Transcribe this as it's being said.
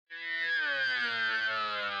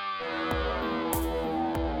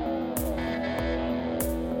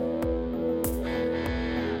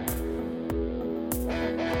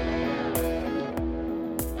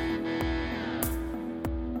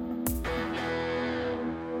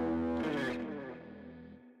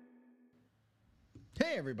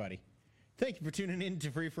Hey, everybody. Thank you for tuning in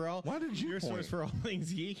to Free For All. Why did you Your point? source for all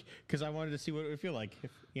things geek, because I wanted to see what it would feel like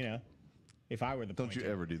if I were the Don't pointer.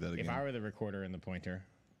 you ever do that again. If I were the recorder and the pointer.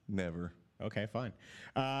 Never. Okay, fine.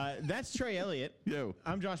 That's Trey Elliott. Yo.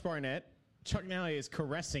 I'm Josh Barnett. Chuck Nally is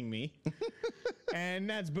caressing me. And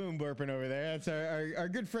that's Boone burping over there. That's our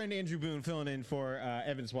good friend Andrew Boone filling in for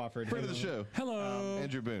Evan Swafford. Friend of the show. Hello.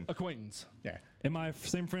 Andrew Boone. Acquaintance. Yeah. Am I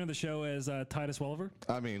same friend of the show as Titus Welliver?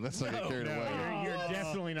 I mean, let's not get carried away. You're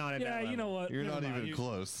definitely not at Yeah, that you know what? You're Never not mind. even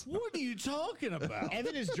close. What are you talking about?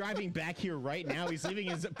 Evan is driving back here right now. He's leaving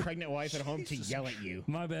his pregnant wife at home to yell at you.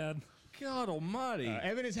 My bad. God almighty.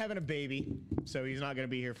 Evan is having a baby, so he's not going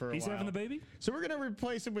to be here for a He's while. having the baby? So we're going to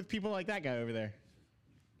replace him with people like that guy over there.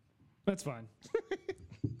 That's fine.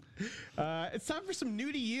 It's time for some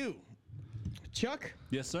new to you. Chuck,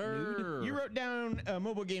 Yes, sir. you wrote down a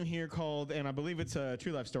mobile game here called, and I believe it's a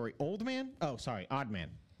true life story, Old Man? Oh, sorry, Odd Man.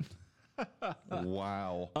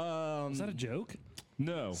 Wow. Is that a joke?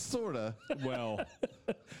 No. Sorta. Well,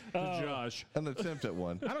 Josh, An attempt at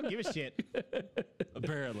one. I don't give a shit.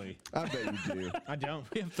 apparently. I bet you do. I don't.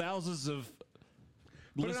 We have thousands of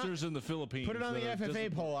it on- listeners in the Philippines. Put it on the that are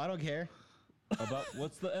FFA poll. I don't care. About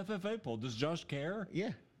what's the FFA poll? Does Josh care?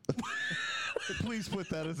 Yeah. Please put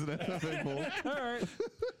that as an FFA poll.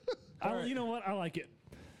 All right. You know what? I like it.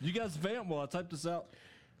 You guys vamp while I type this out.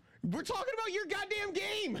 We're talking about your goddamn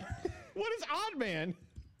game. What is Odd Man?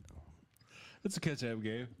 It's a catch-up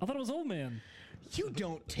game. I thought it was Old Man. You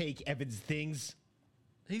don't take Evan's things.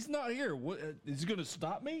 He's not here. What, is he going to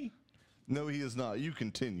stop me? No, he is not. You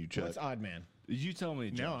continue, Chuck. What's Odd Man? You tell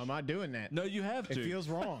me, Josh. No, I'm not doing that. No, you have It to. feels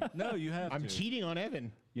wrong. No, you have I'm to. cheating on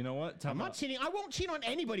Evan. You know what? Time I'm not out. cheating. I won't cheat on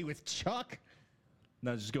anybody with Chuck.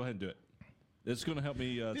 No, just go ahead and do it. It's going to help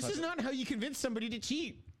me. This type is it. not how you convince somebody to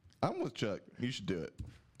cheat. I'm with Chuck. You should do it.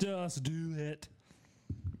 Just do it.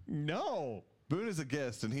 No. Boone is a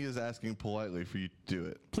guest, and he is asking politely for you to do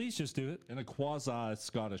it. Please just do it. In a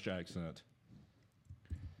quasi-Scottish accent.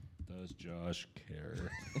 Does Josh care?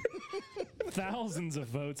 Thousands of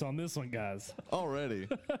votes on this one, guys. Already.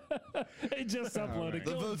 It just uploaded.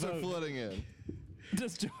 The Go votes are vote. flooding in.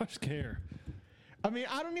 Does Josh care? I mean,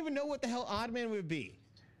 I don't even know what the hell Odd Man would be.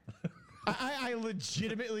 I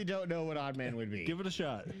legitimately don't know what Odd Man would be. Give it a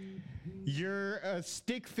shot. You're a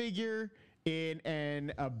stick figure in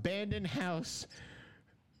an abandoned house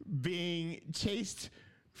being chased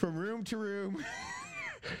from room to room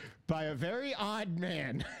by a very odd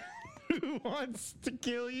man who wants to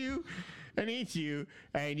kill you and eat you,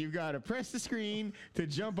 and you've got to press the screen to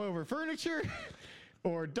jump over furniture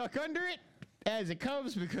or duck under it as it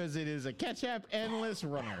comes because it is a catch-up endless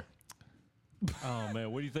runner. Oh,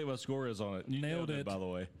 man. What do you think my score is on it? You Nailed it. by the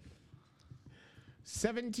way.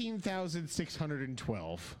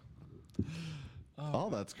 17,612. Oh,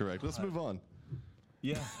 that's correct. Let's move on.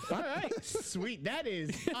 Yeah. All right, sweet. That is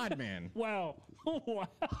Odd Man. Wow. Wow.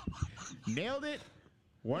 Nailed it.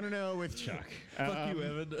 1-0 with Chuck. Fuck you,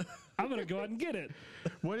 Evan. I'm going to go out and get it.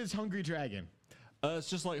 What is Hungry Dragon? It's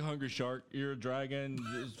just like Hungry Shark. You're a dragon.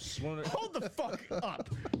 Just wanna- Hold the fuck up.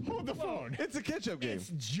 Hold the phone. It's a catch-up game.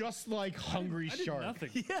 It's just like Hungry I did Shark. nothing.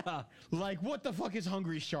 yeah. Like, what the fuck is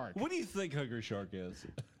Hungry Shark? What do you think Hungry Shark is?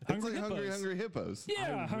 It's like Hippos. Hungry Hippos.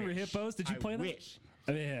 Yeah, Hungry wish. Hippos. Did you I play that? wish.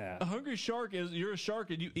 Yeah. A hungry shark is you're a shark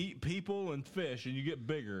and you eat people and fish and you get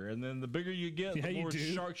bigger. And then the bigger you get, Yeah, the you more do.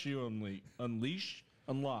 sharks you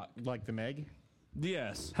unlock. Like the Meg?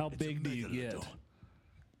 Yes. How big do you get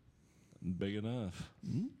Big enough.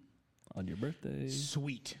 on your birthday?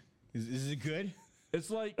 Sweet. Is it good? It's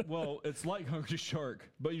like, well, it's like Hungry Shark,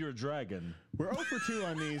 but you're a dragon. We're 0 for 2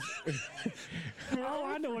 on these. Oh,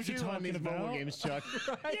 I know what you're 2 on talking these mobile about. games, Chuck.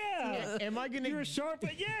 Yeah. Am I gonna? You're a shark,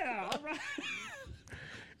 but yeah. All right.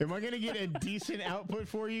 Am I gonna get a decent output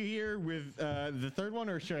for you here with the third one,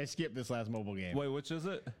 or should I skip this last mobile game? Wait, which is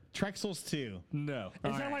it? Trexels 2. No.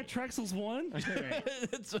 Is that like Trexel's one?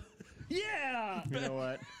 It's Yeah. You know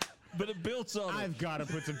what? but it builds on I've got to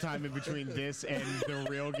put some time in between this and the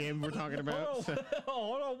real game we're talking about. it.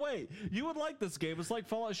 Hold on, wait. You would like this game. It's like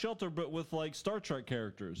Fallout Shelter, but with like Star Trek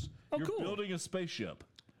characters. Oh, You're cool. building a spaceship.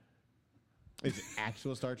 Is it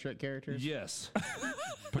actual Star Trek characters? Yes.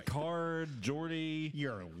 Picard, Geordi,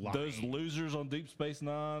 You're lying. those losers on Deep Space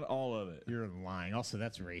Nine, all of it. You're lying. Also,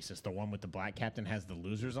 that's racist. The one with the black captain has the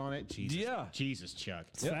losers on it. Jesus. Yeah. Jesus, Chuck.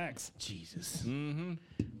 It's facts. Jesus. Mm-hmm.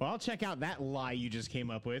 Well, I'll check out that lie you just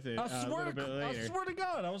came up with a I swear, little bit later. I swear to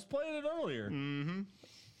God, I was playing it earlier. Mm-hmm.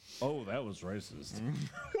 Oh, that was racist.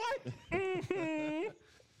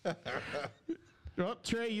 What? Well,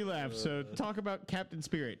 Trey, you laughed. So talk about Captain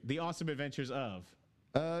Spirit, the awesome adventures of.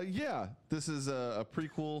 Yeah, this is a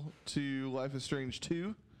prequel to Life is Strange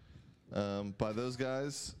 2. by those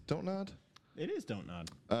guys. Don't Nod. It is Don't Nod.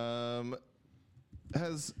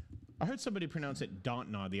 Has I heard somebody pronounce it Don't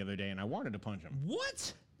Nod the other day, and I wanted to punch him.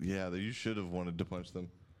 What? Yeah, you should have wanted to punch them.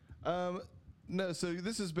 No, so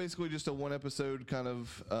this is basically just a one episode kind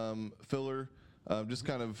of filler. Just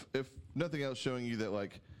kind of, if nothing else, showing you that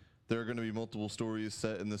like there are going to be multiple stories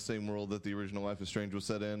set in the same world that the original Life is Strange was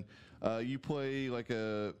set in. You play like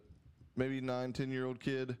a maybe 9-10-year-old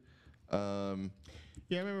kid. Yeah,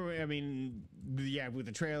 I remember. I mean, yeah, with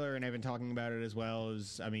the trailer, and I've been talking about it as well.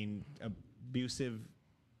 Is abusive.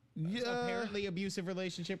 Yeah, Apparently abusive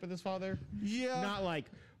relationship with his father. Yeah, Not like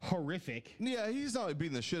horrific. yeah. He's not like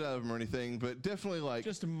beating the shit out of him or anything, but definitely like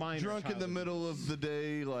Just a minor drunk in the childhood middle of the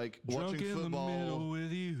day, like Drunk watching in football. the middle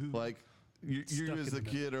with you. Like you Stuck as in the the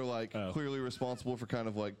kid are like clearly responsible for kind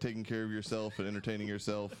of like taking care of yourself and entertaining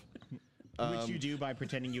yourself. Which you do by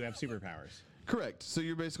pretending you have superpowers. Correct. So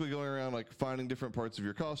you're basically going around like finding different parts of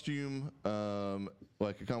your costume,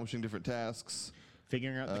 like accomplishing different tasks.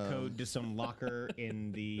 Figuring out the code to some locker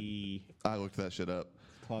in the I looked that shit up.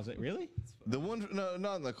 closet. Really? The one, no,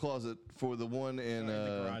 not in the closet. For the one in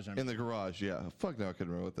the garage, in the garage. Yeah. Fuck no, I couldn't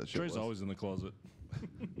remember what that shit Trey's was. always in the closet.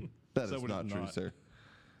 That So is it not is true, not. sir.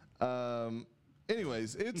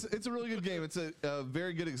 Anyways, it's a really good game. It's a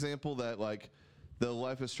very good example that like the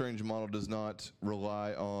Life is Strange model does not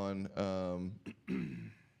rely on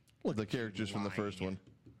the characters from the first one.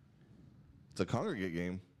 It's a Congregate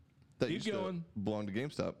game that Keep used to going. belong to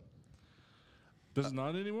GameStop. Does it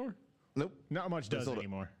not anymore? Nope. Not much does sold it.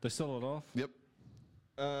 anymore. They sell it off? Yep.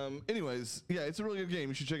 Anyways, yeah, it's a really good game.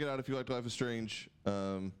 You should check it out if you like Life is Strange. I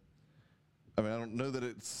mean, I don't know that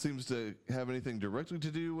it seems to have anything directly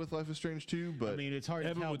to do with Life is Strange 2, but I mean, it's hard to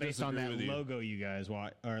Evan tell would based on disagree that with you. logo you guys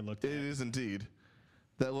looked it at. is indeed.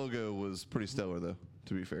 That logo was pretty stellar, though,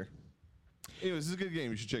 to be fair. Anyways, this is a good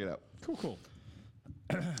game. You should check it out. Cool.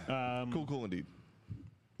 Cool indeed.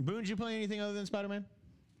 Boone, did you play anything other than Spider-Man?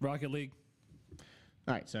 Rocket League.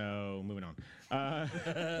 All right, so moving on. That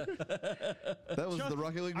was the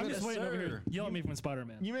Rocket League I'm minute. just waiting over sir. here. Yell at me from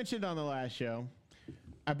Spider-Man. You mentioned on the last show,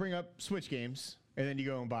 I bring up Switch games, and then you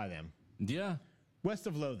go and buy them. Yeah. West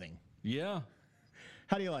of Loathing. Yeah.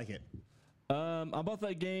 How do you like it? I bought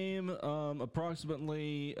that game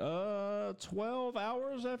approximately 12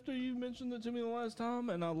 hours after you mentioned it to me the last time,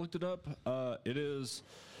 and I looked it up. It is,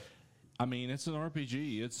 I mean, it's an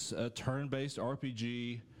RPG. It's a turn-based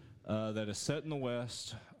RPG that is set in the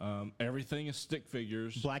West. Everything is stick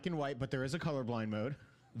figures. Black and white, but there is a colorblind mode.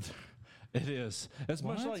 It is. It's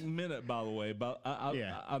much What? like Minute, by the way. But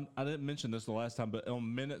Yeah. I didn't mention this the last time, but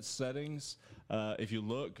on Minute settings, if you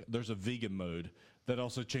look, there's a vegan mode that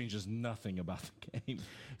also changes nothing about the game.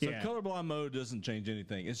 So Yeah. colorblind mode doesn't change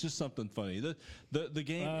anything. It's just something funny. The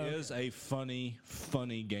game is a funny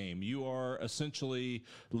game. You are essentially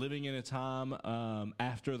living in a time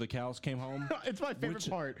after the cows came home. It's my favorite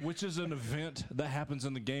part. Which is an event that happens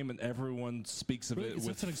in the game, and everyone speaks of Really? it Is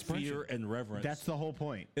with that an expression? fear and reverence. That's the whole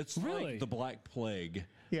point. It's Really? like the Black Plague.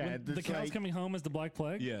 Yeah, The it's cows like- coming home as the Black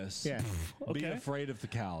Plague? Yes. Yeah. Be Okay. afraid of the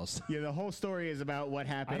cows. Yeah, the whole story is about what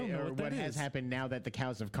happened don't know or what that what has is. happened now that the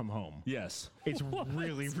cows have come home. Yes. It's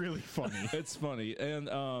really, really funny. It's funny. And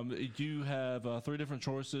you have 3 different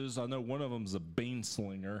choices. I know one of them's a bean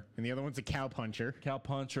slinger, And the other one's a cow puncher. cow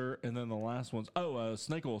puncher, and then the last one's,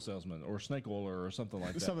 snake oil salesman or snake oiler or something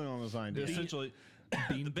like that. Something along those lines. Essentially,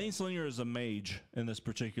 the bean slinger is a mage in this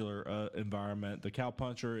particular environment. The cow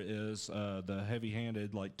puncher is the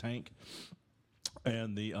heavy-handed like tank,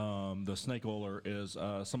 and the snake oiler is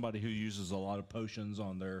somebody who uses a lot of potions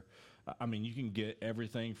on their. I mean, you can get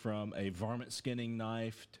everything from a varmint skinning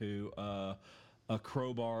knife to a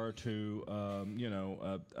crowbar to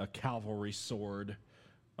a cavalry sword.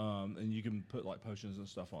 And you can put like potions and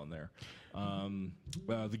stuff on there.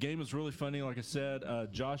 The game is really funny. Like I said,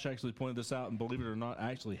 Josh actually pointed this out, and believe it or not,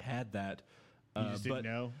 I actually had that. You just didn't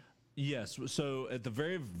know? Yes. So at the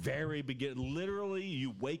very, very beginning, literally,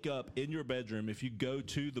 you wake up in your bedroom. If you go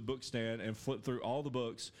to the book stand and flip through all the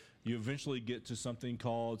books, you eventually get to something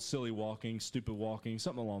called silly walking, stupid walking,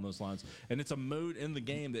 something along those lines. And it's a mode in the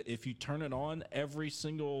game that if you turn it on, every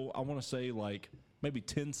single, I want to say like maybe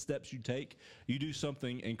 10 steps you take, you do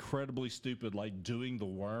something incredibly stupid, like doing the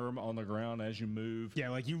worm on the ground as you move. Yeah,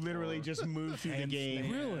 like you literally just move through the game.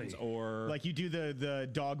 Handstands, Or Like you do the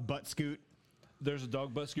dog butt scoot. there's a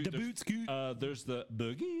dog butt scoot. The there's, boot scoot. There's the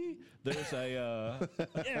boogie. There's a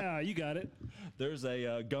Yeah, you got it. there's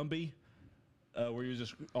a Gumby. Where you're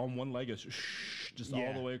just on one leg, just all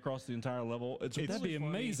Yeah. the way across the entire level. It's That'd be really funny.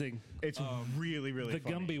 amazing. It's really, really The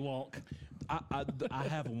funny. Gumby walk. I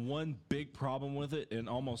have one big problem with it. In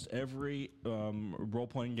almost every role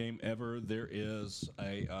playing game ever, there is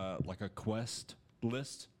a like a quest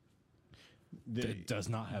list. It does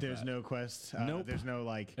not have. There's that. no quest. Nope. There's no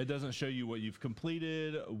like. It doesn't show you what you've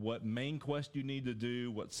completed, what main quest you need to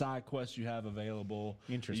do, what side quests you have available.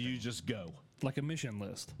 Interesting. You just go. Like a mission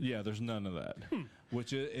list. Yeah, there's none of that.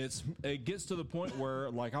 Which it gets to the point where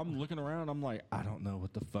like I'm looking around, I'm like, I don't know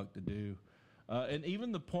what the fuck to do. And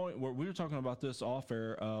even the point where we were talking about this off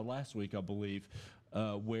air last week, I believe,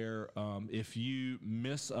 where if you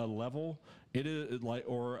miss a level, it is like,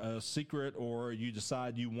 or a secret, or you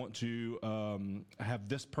decide you want to have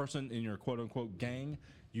this person in your quote unquote gang,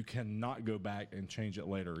 you cannot go back and change it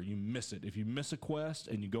later. You miss it. If you miss a quest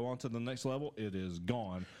and you go on to the next level, it is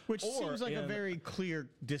gone. Which Or seems like a in- very clear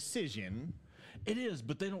decision. It is,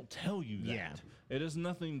 but they don't tell you that. Yeah. It is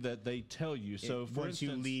nothing that they tell you. So for Once you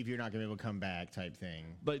instance, leave, you're not going to be able to come back, type thing.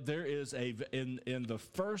 But there is in the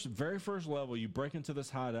very first level, you break into this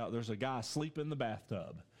hideout. There's a guy asleep in the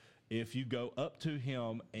bathtub. If you go up to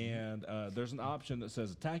him and there's an option that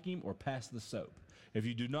says attack him or pass the soap. If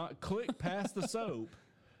you do not click pass the soap,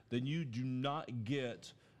 then you do not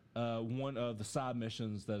get one of the side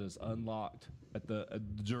missions that is unlocked at the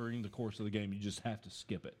during the course of the game. You just have to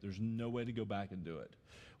skip it. There's no way to go back and do it,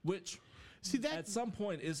 which. See that At some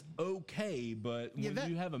point is okay, but Yeah, when that-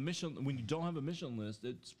 you have a mission, when you don't have a mission list,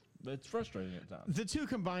 it's frustrating at times. the two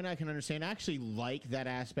combined, I can understand. I actually like that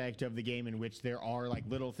aspect of the game in which there are like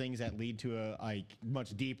little things that lead to a like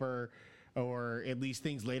much deeper, or at least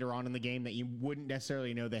things later on in the game that you wouldn't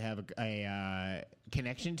necessarily know they have a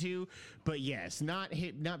connection to. But yes, not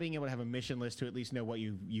being able to have a mission list to at least know what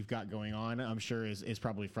you've got going on, I'm sure is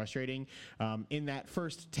probably frustrating. In that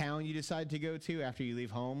first town you decide to go to after you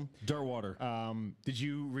leave home, Dirtwater. did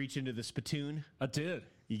you reach into the spittoon? I did.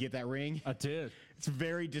 You get that ring? I did. It's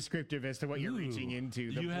very descriptive as to what you're reaching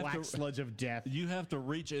into. The You have black to- sludge of death. You have to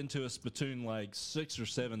reach into a spittoon like 6 or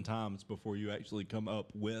 7 times before you actually come up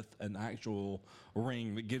with an actual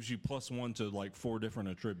ring that gives you +1 to like 4 different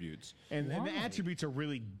attributes. And the attributes are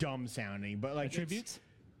really dumb sounding, but like Attributes?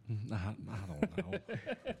 I don't know.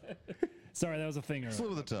 Sorry, that was a thing Slip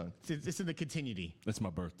earlier. of the tongue. It's in the continuity. It's my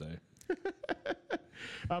birthday.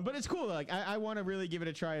 But it's cool. Like I want to really give it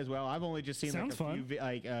a try as well. I've only just seen Sounds like a few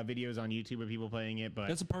fun. videos on YouTube of people playing it, but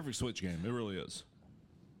It's a perfect Switch game. It really is.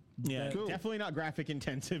 yeah, Cool. definitely not graphic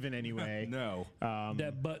intensive in any way. No.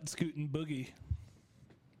 That butt scooting boogie.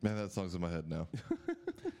 Man, that song's in my head now.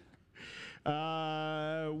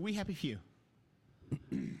 We happy few.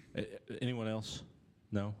 Anyone else?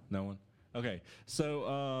 No? No one? Okay.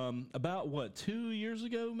 So about what, 2 years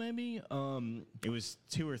ago maybe? It was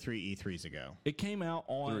 2 or 3 E3s ago. It came out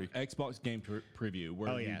on 3. Xbox Game Preview, where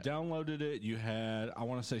Oh, you yeah. downloaded it. You had, I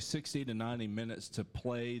want to say, 60 to 90 minutes to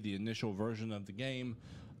play the initial version of the game.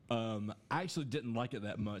 I actually didn't like it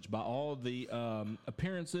that much. By all the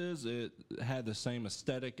appearances, it had the same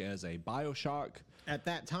aesthetic as a BioShock. At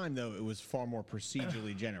that time, though, it was far more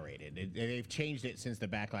procedurally generated. They've changed it since the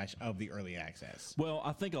backlash of the early access. Well,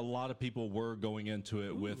 I think a lot of people were going into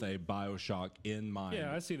it with a BioShock in mind.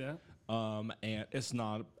 Yeah, I see that. And it's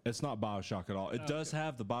not BioShock at all. It does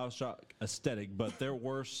have the BioShock aesthetic, but there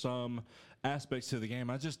were some aspects to the game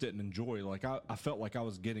I just didn't enjoy. Like I felt like I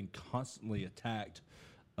was getting constantly attacked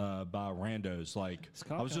by randos. Like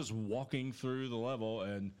I was just walking through the level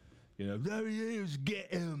and there he is,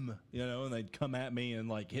 get him. And they'd come at me and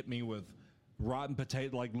like hit me with rotten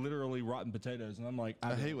potato, like literally rotten potatoes. And I'm like,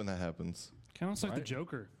 I hate when that happens. Kind of looks like the Right.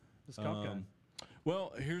 Joker. This cop guy.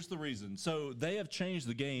 Well, here's the reason. So they have changed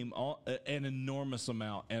the game an enormous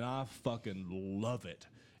amount, and I fucking love it.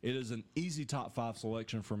 It is an easy top 5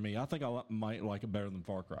 selection for me. I think I might like it better than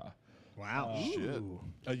Far Cry. Wow.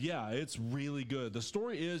 Shit. Yeah, it's really good. The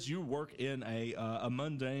story is you work in a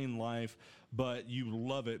mundane life, but you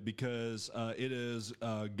love it because it is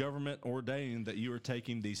government ordained that you are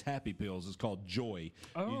taking these happy pills. It's called Joy.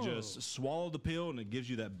 You just swallow the pill, and it gives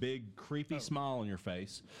you that big creepy smile on your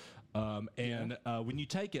face. And when you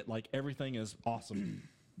take it, like everything is awesome.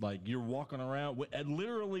 Like you're walking around, and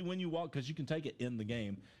literally when you walk, because you can take it in the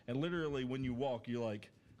game, and literally when you walk, you're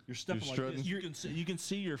stepping like strutting? this. You can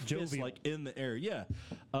see your fist Jovial. like in the air, yeah.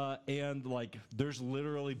 And like there's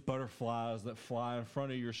literally butterflies that fly in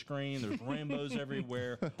front of your screen. There's rainbows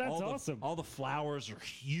everywhere. That's awesome. All the flowers are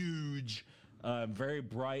huge, very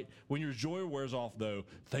bright. When your joy wears off, though,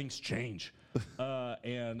 things change.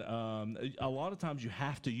 And a lot of times you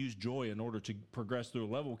have to use joy in order to progress through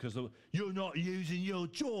a level because you're not using your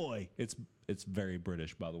joy. It's very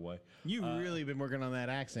British, by the way. You've really been working on that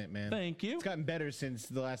accent, man. Thank you. It's gotten better since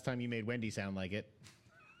the last time you made Wendy sound like it.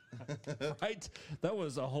 Right? That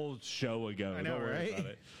was a whole show ago. I know, Don't worry right?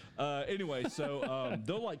 about it. Anyway, so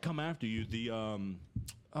they'll like come after you.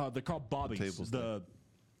 They're called bobbies. Tables The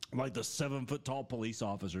 7-foot tall police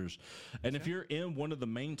officers. And if you're in one of the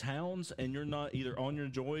main towns and you're not either on your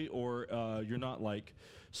joy or you're not like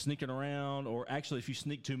sneaking around, or actually if you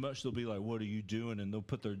sneak too much, they'll be like, "What are you doing?" And they'll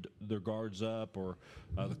put their guards up, or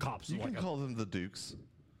the cops. You like can call them the Dukes.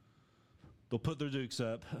 they'll put their dukes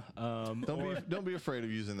up. Don't be afraid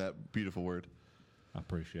of using that beautiful word. I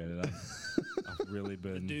appreciate it. I've really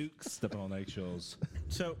been Dukes. stepping on eggshells.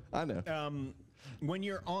 So I know. when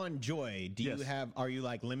you're on Joy, Yes. are you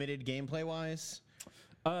like limited gameplay wise?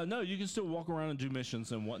 No, you can still walk around and do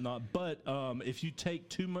missions and whatnot. But if you take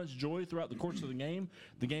too much joy throughout the course of the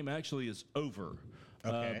game actually is over.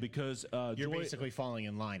 Okay. Because You're joy, basically falling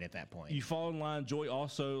in line at that point. you fall in line. Joy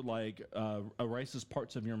also like erases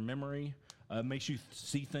parts of your memory. Makes you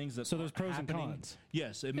see things that So there's aren't pros and happening. cons.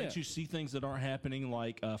 Yes, it makes Yeah. you see things that aren't happening.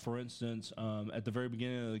 Like for instance, at the very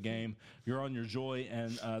beginning of the game, you're on your Joy,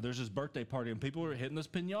 and there's this birthday party, and people are hitting this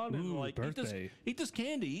pinata, and Ooh, like birthday. eat this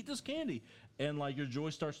candy, and like your Joy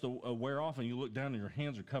starts to wear off, and you look down, and your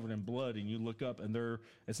hands are covered in blood, and you look up, and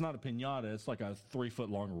it's not a pinata, it's like a 3-foot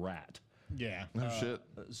long rat. yeah. Oh shit.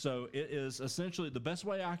 So it is essentially the best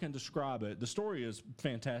way I can describe it. The story is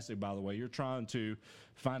fantastic, by the way. You're trying to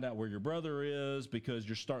find out where your brother is because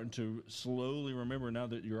you're starting to slowly remember now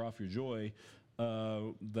that you're off your Joy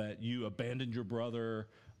that you abandoned your brother.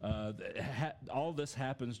 All this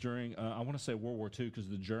happens during, I want to say World War II, because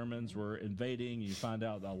the Germans were invading. You find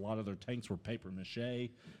out that a lot of their tanks were paper mache,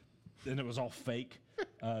 and it was all fake.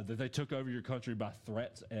 That they took over your country by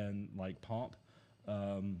threats and like pomp.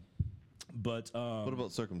 But What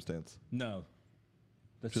about circumstance? no,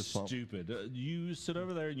 that's Just pomp. stupid. You sit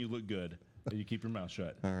over there and you look good, and you keep your mouth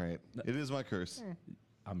shut. All right. It is my curse.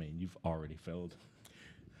 I mean, you've already failed.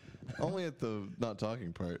 Only at the not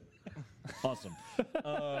talking part. Awesome.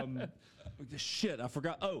 Shit, I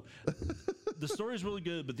forgot. Oh, the story is really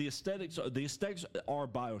good, but the aesthetics are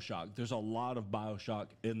BioShock. There's a lot of BioShock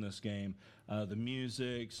in this game. The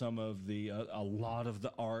music, some of the a lot of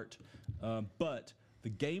the art, but the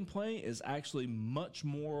gameplay is actually much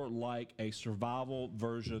more like a survival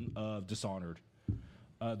version of Dishonored.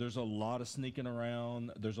 There's a lot of sneaking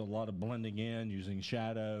around. There's a lot of blending in, using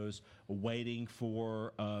shadows, waiting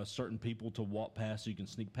for certain people to walk past so you can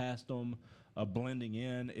sneak past them, blending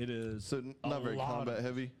in. It is So not very combat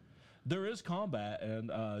heavy. There is combat,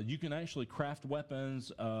 and you can actually craft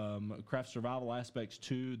weapons, craft survival aspects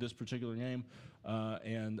to this particular game.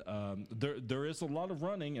 There is a lot of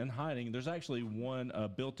running and hiding. There's actually one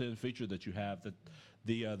built-in feature that you have that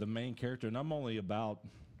the main character, and I'm only about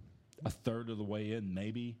a third of the way in,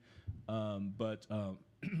 maybe, but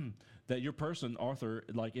that your person, Arthur,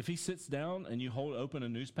 like if he sits down and you hold open a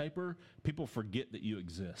newspaper, people forget that you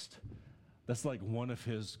exist. That's like one of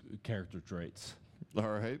his character traits. All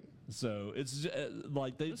right. So it's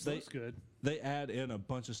like This looks good. they add in a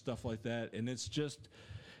bunch of stuff like that, and it's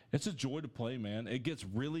a joy to play, man. It gets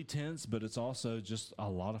really tense, but it's also just a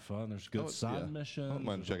lot of fun. There's good Oh, side yeah. missions. I don't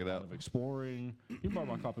mind There's check a it lot out. Of exploring. You can borrow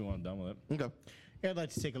my copy when I'm done with it. Okay. Yeah, I'd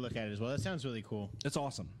like to take a look at it as well. That sounds really cool. It's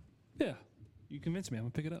awesome. Yeah. You convinced me. I'm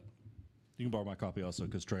going to pick it up. You can borrow my copy also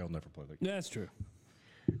because Trey will never play that. Yeah, that's true.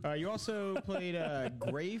 You also played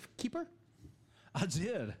Gravekeeper? I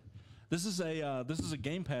did. This is a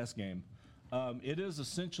Game Pass game. It is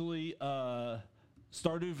essentially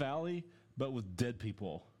Stardew Valley, but with dead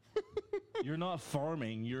people. You're not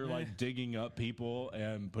farming. You're like digging up people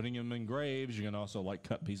and putting them in graves. You can also like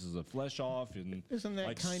cut pieces of flesh off and Isn't that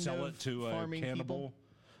like kind sell of it to a farming cannibal.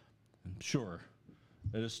 people? Sure,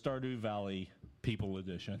 it is Stardew Valley People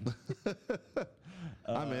Edition.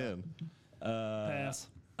 I'm in. Pass.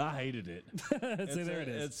 I hated it. See, there it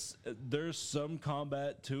is. There's some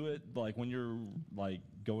combat to it, like when you're like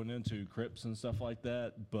going into crypts and stuff like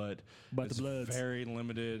that, but But the it's bloods. very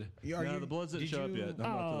limited. Are No, you- the bloods didn't did show up you- yet. I'm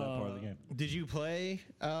not to that part of the game. Did you play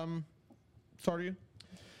Stardew?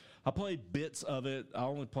 I played bits of it. I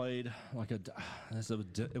only played like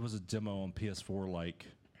it was a demo on PS4 like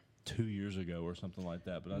 2 years ago or something like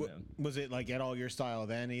that, but I didn't. Was it like at all your style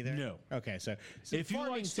then either? No. Okay, so If you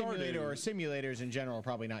farming like simulator Stardew- or simulators in general are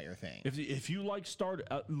probably not your thing. If you like Stardew,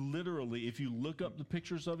 literally, if you look up the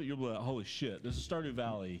pictures of it, you'll be like, holy shit, this is Stardew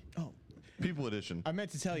Valley. Oh, People edition. I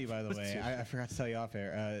meant to tell you by the way. I forgot to tell you off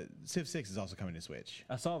air. Civ 6 is also coming to Switch.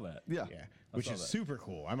 I saw that. Yeah. Yeah, which saw is that. super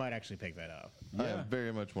cool. I might actually pick that up. I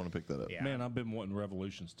very much want to pick that up. Yeah. Man, I've been wanting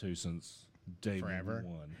Revolutions 2 since day Forever.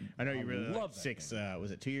 one. I know you really love loved that 6. Was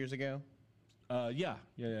it 2 years ago? Yeah.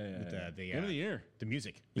 the, Game of the year. the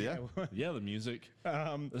music. Yeah. Yeah, the music.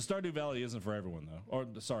 The Stardew Valley isn't for everyone though. Or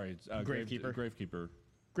sorry, it's, Gravekeeper. Gravekeeper.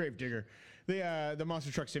 Gravedigger. The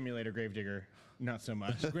Monster Truck Simulator Gravedigger, not so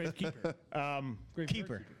much. Gravekeeper.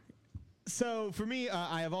 Keeper. So for me,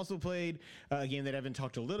 I have also played a game that Evan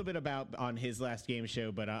talked a little bit about on his last game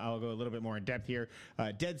show, but I'll go a little bit more in depth here.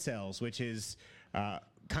 Dead Cells, which is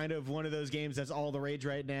kind of one of those games that's all the rage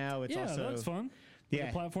right now. It's Yeah, also that's fun. Yeah.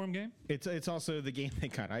 A platform game. It's also the game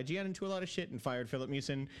that got IGN into a lot of shit and fired Philip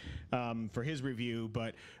Mewson for his review.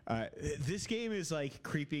 But this game is like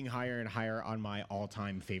creeping higher and higher on my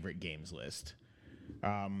all-time favorite games list.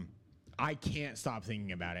 I can't stop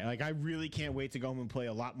thinking about it. Like, I really can't wait to go home and play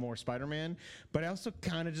a lot more Spider-Man. But I also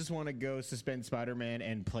kind of just want to go suspend Spider-Man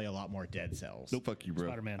and play a lot more Dead Cells. No, fuck you, bro.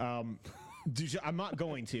 Spider-Man. I'm not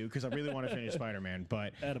going to because I really want to finish Spider-Man.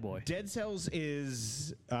 But Attaboy. Dead Cells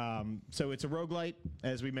is so it's a roguelite,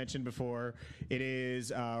 as we mentioned before. It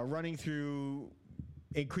is running through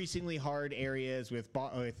increasingly hard areas with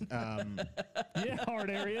Yeah, hard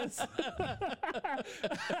areas.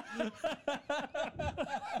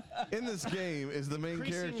 In this game, is the main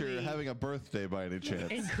character Increasingly- having a birthday by any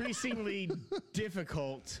chance? increasingly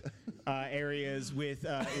difficult areas with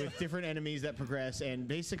different enemies that progress, and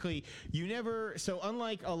basically you never. So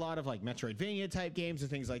unlike a lot of like Metroidvania type games and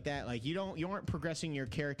things like that, like you aren't progressing your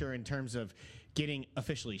character in terms of getting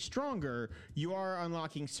officially stronger. You are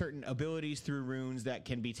unlocking certain abilities through runes that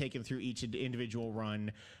can be taken through each individual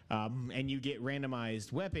run, and you get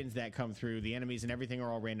randomized weapons that come through. The enemies and everything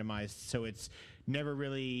are all randomized, so it's never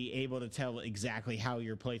really able to tell exactly how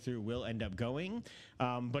your playthrough will end up going.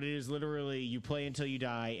 But it is literally you play until you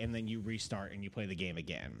die, and then you restart and you play the game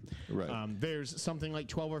again. Right. There's something like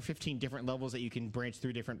 12 or 15 different levels that you can branch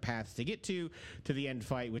through different paths to get to the end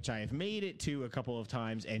fight, which I have made it to a couple of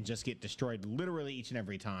times and just get destroyed literally each and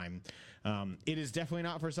every time. It is definitely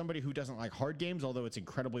not for somebody who doesn't like hard games, although it's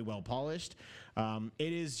incredibly well polished.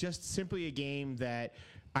 It is just simply a game that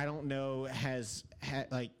I don't know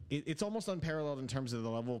it's almost unparalleled in terms of the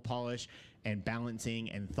level of polish and balancing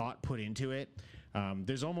and thought put into it.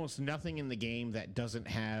 There's almost nothing in the game that doesn't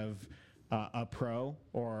have a pro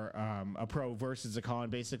or a pro versus a con,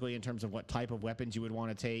 basically, in terms of what type of weapons you would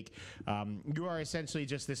want to take. You are essentially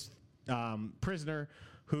just this prisoner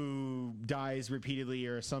who dies repeatedly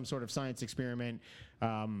or some sort of science experiment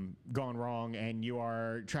gone wrong, and you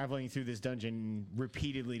are traveling through this dungeon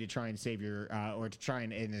repeatedly to try and save your or to try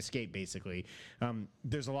and escape, basically.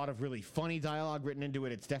 There's a lot of really funny dialogue written into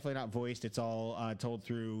it. It's definitely not voiced. It's all told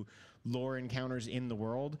through lore encounters in the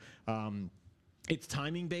world. It's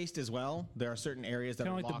timing based as well. There are certain areas that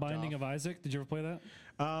Kind are of like locked the Binding off. of Isaac. Did you ever play that?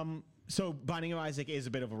 So Binding of Isaac is a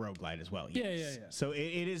bit of a roguelite as well. Yeah, yes. yeah. So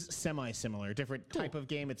it is semi-similar. Different type of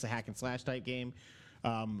game. It's a hack and slash type game.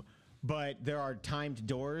 But there are timed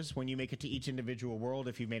doors when you make it to each individual world.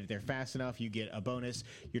 If you've made it there fast enough, you get a bonus.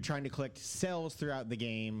 You're trying to collect cells throughout the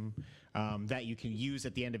game that you can use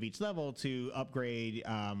at the end of each level to upgrade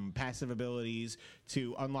passive abilities,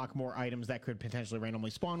 to unlock more items that could potentially randomly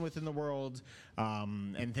spawn within the world,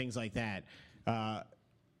 and things like that.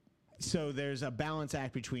 So there's a balance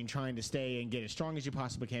act between trying to stay and get as strong as you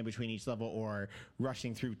possibly can between each level, or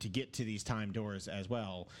rushing through to get to these time doors as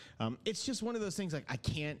well. It's just one of those things, like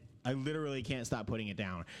I literally can't stop putting it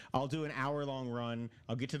down. I'll do an hour-long run,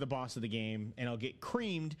 I'll get to the boss of the game, and I'll get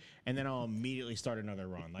creamed, and then I'll immediately start another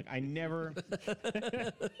run. Like, I never...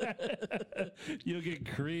 You'll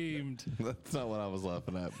get creamed. That's not what I was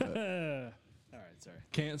laughing at. But All right, sorry.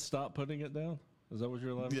 Can't stop putting it down. Is that what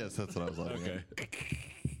you're laughing? yes, that's what I was laughing Okay. at.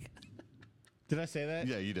 Did I say that?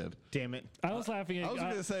 Yeah, you did. Damn it. I was laughing at. I wasn't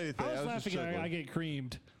gonna say anything. I was I was just laughing at. chuckling. I get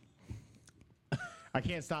creamed. I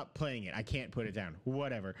can't stop playing it. I can't put it down.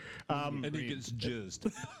 Whatever. And it gets jizzed.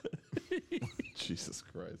 Jesus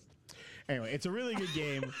Christ. Anyway, it's a really good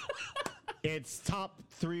game. It's top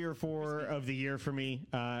 3 or 4 of the year for me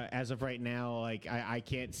as of right now. Like, I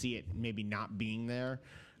can't see it maybe not being there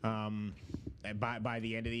by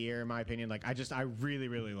the end of the year, in my opinion. Like, I really,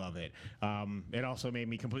 really love it. It also made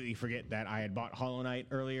me completely forget that I had bought Hollow Knight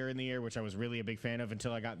earlier in the year, which I was really a big fan of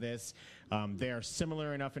until I got this. They are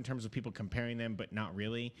similar enough in terms of people comparing them, but not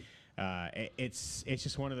really. It's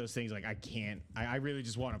just one of those things, like, I really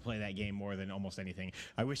just want to play that game more than almost anything.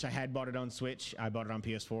 I wish I had bought it on Switch. I bought it on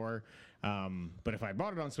PS4. But if I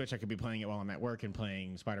bought it on Switch, I could be playing it while I'm at work and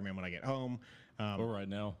playing Spider-Man when I get home. Or right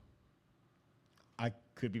now. I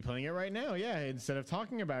could be playing it right now, yeah, instead of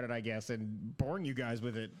talking about it, I guess, and boring you guys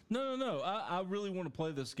with it. No. I really want to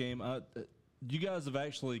play this game. You guys have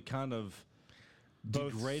actually kind of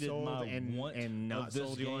Both degraded sold my and- want and not of this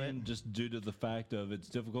sold you on game it? just due to the fact of its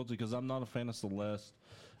difficulty, because I'm not a fan of Celeste.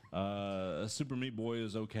 Super Meat Boy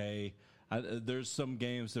is okay. There's some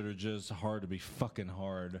games that are just hard to be fucking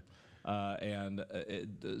hard. And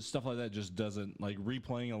stuff like that just doesn't, like,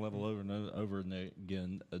 replaying a level over and over and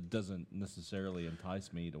again doesn't necessarily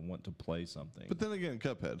entice me to want to play something. But then again,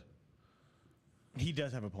 Cuphead. He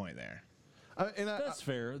does have a point there. That's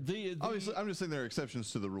fair. Obviously, I'm just saying there are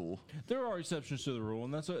exceptions to the rule. There are exceptions to the rule,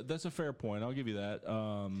 and that's a fair point. I'll give you that.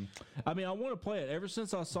 I mean, I want to play it. Ever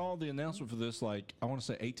since I saw the announcement for this, like, I want to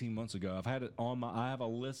say 18 months ago, I've had it on I have a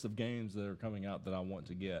list of games that are coming out that I want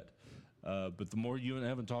to get. But the more you and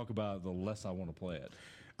Evan talk about it, the less I want to play it.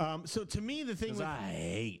 So to me, the thing with I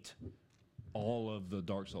hate all of the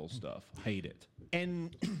Dark Souls stuff. Hate it.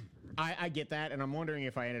 And I get that, and I'm wondering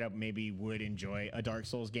if I ended up maybe would enjoy a Dark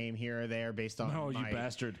Souls game here or there based on you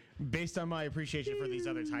bastard. Based on my appreciation for these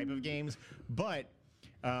other type of games. But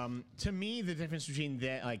to me, the difference between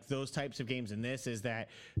that, like those types of games and this, is that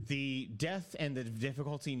the depth and the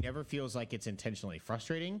difficulty never feels like it's intentionally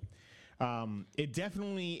frustrating. It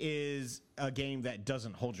definitely is a game that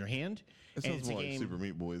doesn't hold your hand. It and sounds it's a more like game, Super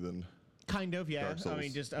Meat Boy than kind of, yeah. Dark Souls I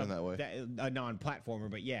mean, just in that way. a non-platformer,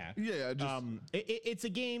 but yeah. Yeah, just It's a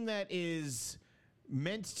game that is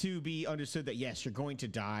meant to be understood that yes, you're going to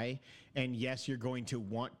die, and yes, you're going to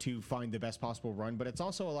want to find the best possible run, but it's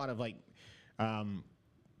also a lot of like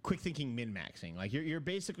quick thinking min-maxing. Like you're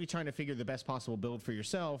basically trying to figure the best possible build for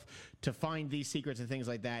yourself to find these secrets and things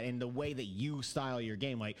like that, and the way that you style your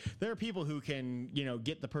game. Like there are people who can,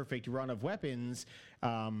 get the perfect run of weapons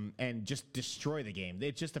and just destroy the game.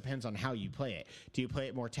 It just depends on how you play it. Do you play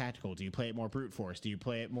it more tactical? Do you play it more brute force? Do you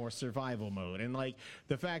play it more survival mode? And like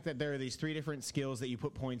the fact that there are these 3 different skills that you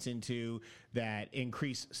put points into that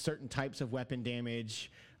increase certain types of weapon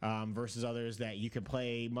damage versus others, that you can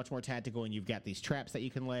play much more tactical, and you've got these traps that you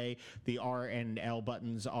can lay. The R and L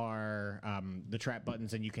buttons are the trap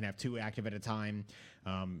buttons, and you can have 2 active at a time.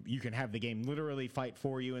 You can have the game literally fight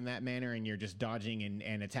for you in that manner, and you're just dodging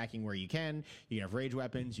and attacking where you can. You can have rage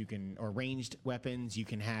weapons, or ranged weapons. You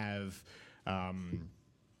can have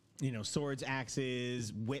swords,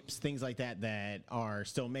 axes, whips, things like that are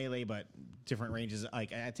still melee but different ranges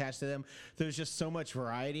like attached to them. There's just so much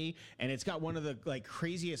variety, and it's got one of the like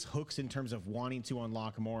craziest hooks in terms of wanting to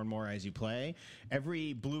unlock more and more as you play.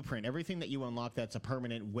 Every blueprint, everything that you unlock that's a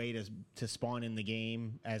permanent way to spawn in the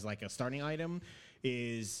game as like a starting item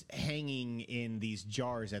is hanging in these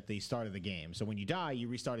jars at the start of the game. So when you die, you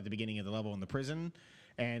restart at the beginning of the level in the prison.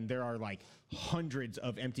 And there are like hundreds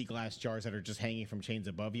of empty glass jars that are just hanging from chains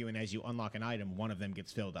above you. And as you unlock an item, one of them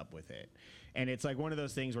gets filled up with it. And it's like one of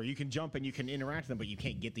those things where you can jump and you can interact with them, but you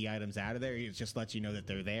can't get the items out of there. It just lets you know that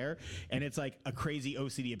they're there. And it's like a crazy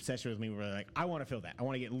OCD obsession with me where like, I want to fill that. I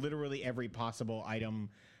want to get literally every possible item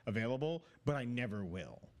available, but I never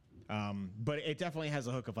will. But it definitely has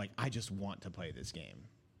a hook of like, I just want to play this game.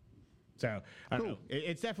 So I don't know.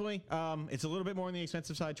 It's definitely it's a little bit more on the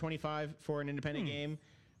expensive side, $25 for an independent game.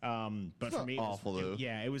 But it's for not me, awful, though.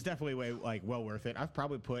 It was definitely well worth it. I've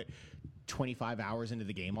probably put 25 hours into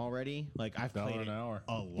the game already. Like I've played an it hour.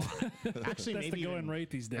 a lot. Actually, That's maybe the going even,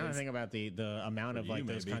 rate these days. Now I think about the amount of like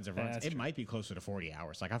those kinds of runs. That's It true. might be closer to 40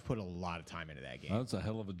 hours. Like I've put a lot of time into that game. That's a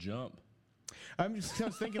hell of a jump. I was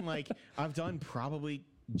thinking like I've done probably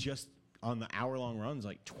just on the hour-long runs,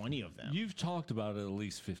 like 20 of them. You've talked about it at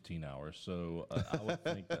least 15 hours, so I would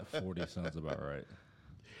think that 40 sounds about right.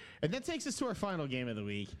 And that takes us to our final game of the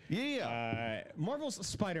week. Yeah. Marvel's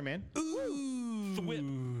Spider-Man.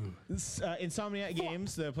 Insomniac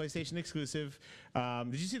Games, the PlayStation exclusive.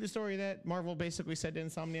 Did you see the story that Marvel basically said to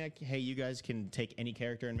Insomniac, hey, you guys can take any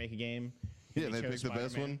character and make a game? Yeah, and they chose picked the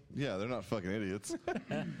best Spider-Man. one. Yeah, they're not fucking idiots.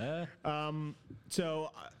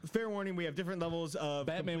 So, fair warning, we have different levels of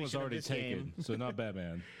Batman was completion of already this taken, game. so not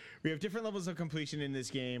Batman. We have different levels of completion in this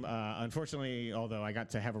game. Unfortunately, although I got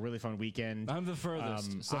to have a really fun weekend. I'm the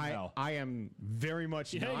furthest, somehow. I am very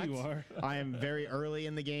much Yeah, not. you are. I am very early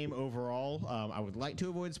in the game overall. I would like to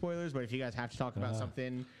avoid spoilers, but if you guys have to talk about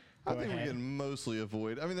something, I go think ahead. we can mostly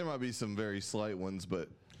avoid. I mean, there might be some very slight ones, but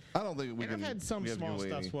I don't think we And can. I've had some we have to small give away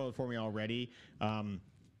stuff any. spoiled for me already.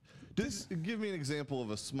 Just give me an example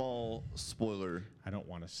of a small spoiler. I don't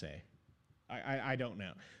want to say. I don't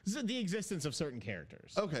know. This is the existence of certain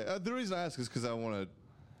characters. Okay, the reason I ask is because I want to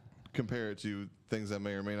compare it to things I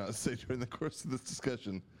may or may not say during the course of this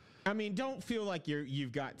discussion. I mean, don't feel like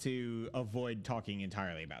you've got to avoid talking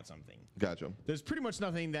entirely about something. Gotcha. There's pretty much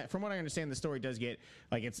nothing that, from what I understand, the story does get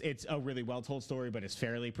like it's a really well told story, but it's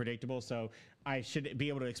fairly predictable. So I should be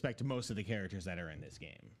able to expect most of the characters that are in this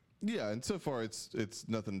game. Yeah, and so far it's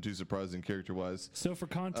nothing too surprising character wise. So for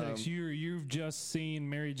context, you've just seen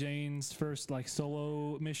Mary Jane's first like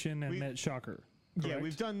solo mission and met Shocker. Yeah, correct?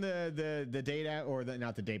 we've done the date out, or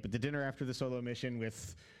not the date, but the dinner after the solo mission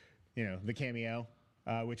with, the cameo,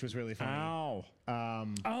 which was really funny. Ow.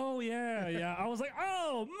 Oh yeah. I was like,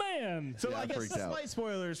 oh man. So Yeah, I I guess freaked out. slight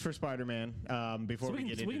spoilers for Spider-Man before So we we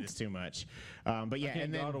get can- into this too much. But yeah, Can't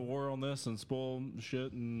and then go to war on this and spoil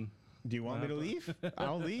shit and. do you want me to leave?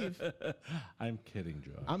 I'll leave. I'm kidding,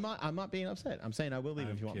 Josh. I'm not being upset. I'm saying I will leave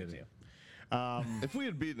if you want me kidding. to. If we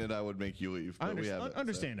had beaten it, I would make you leave. But we haven't. so.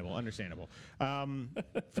 Understandable.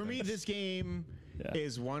 For me, this game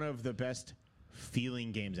is one of the best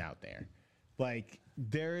feeling games out there. Like,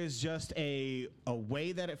 there is just a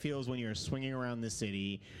way that it feels when you're swinging around the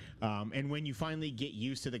city, and when you finally get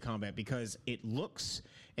used to the combat, because it looks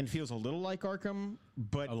and feels a little like Arkham,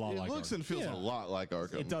 but A lot It like looks Arkham. and feels a lot like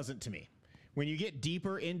Arkham. it doesn't to me. When you get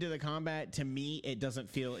deeper into the combat, to me, it doesn't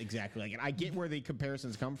feel exactly like it. I get where the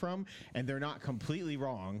comparisons come from, and they're not completely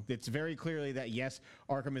wrong. It's very clearly that, yes,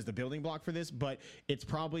 Arkham is the building block for this, but it's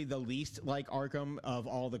probably the least like Arkham of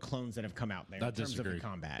all the clones that have come out there I in terms of disagree. the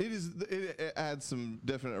combat. It is. It adds some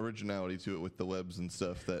definite originality to it with the webs and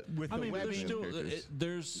stuff. That With I the mean, but webbing,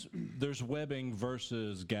 there's still there's webbing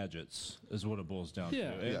versus gadgets is what it boils down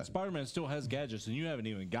Yeah. to. And Yeah. Spider-Man still has gadgets, and you haven't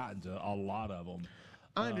even gotten to a lot of them.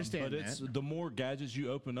 I understand but it's that. the more gadgets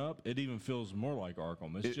you open up, it even feels more like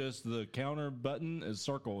Arkham. It's just the counter button is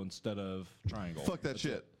circle instead of triangle. fuck that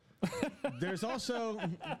shit. There's also,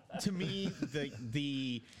 to me,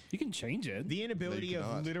 the You can change it. the inability of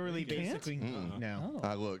cannot. literally can't? basically no.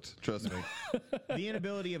 I looked. Trust me. The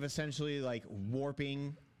inability of essentially like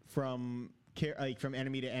warping from from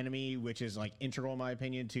enemy to enemy, which is like integral in my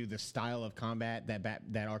opinion to the style of combat that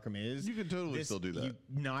Arkham is. You can totally still do that.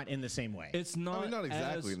 Not in the same way. It's not. not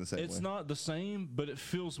exactly as- in the same It's way. not the same, but it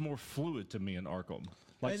feels more fluid to me in Arkham.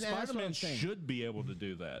 Like And that's what Spider-Man I'm saying. should be able to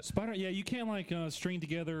do that. Spider, yeah, you can't like string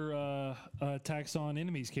together attacks on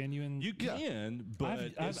enemies, can you? And You can,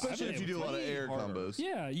 but I've Especially been if you do a lot of way air harder. combos.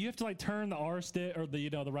 yeah, you have to like turn the R stick or the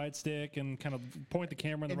the right stick and kind of point the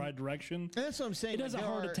camera in the right direction. And that's what I'm saying. It doesn't like,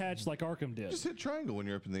 hard there are- attach like Arkham did. Just hit triangle when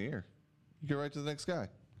you're up in the air. You go right to the next guy.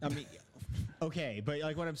 I mean, okay, but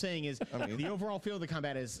like what I'm saying is, the overall feel of the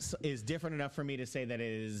combat is different enough for me to say that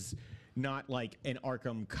it is not like an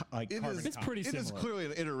Arkham It carbon is. It's pretty It is similar. clearly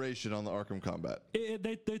an iteration on the Arkham combat.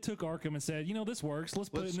 They took Arkham and said, this works. Let's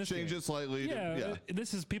put it Let's in this change game. it slightly. Yeah,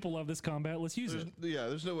 this is people love this combat. Let's use it.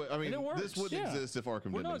 There's no way. I mean, it works, this wouldn't yeah. exist if Arkham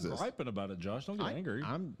We're didn't not exist. griping about it, Josh. Don't get angry.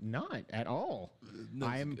 I'm not at all.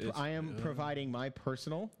 I it's- am providing my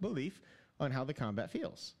personal belief on how the combat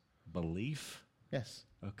feels. Belief. Yes,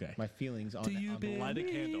 Okay. my feelings on, Do you on the Light a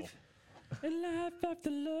candle. in life after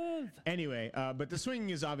love? Anyway, but the swinging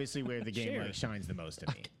is obviously where the game Sure. like shines the most to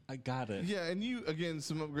me. I got it. Yeah, and you again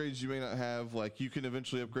some upgrades you may not have. Like you can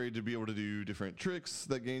eventually upgrade to be able to do different tricks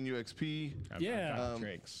that gain you XP. I've Yeah. got the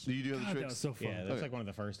tricks. Do you do God, the that tricks? was so fun. Yeah, that's Okay. like one of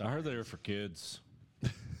the first. I heard they were for kids.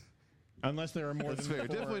 Unless there are more That's than fair. the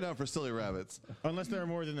four- Definitely not for silly rabbits. Unless there are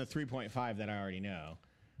more than the 3.5 that I already know,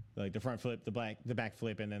 like the front flip, the back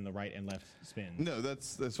flip, and then the right and left spin. No,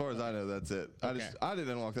 that's as far as I know. That's it. Okay. I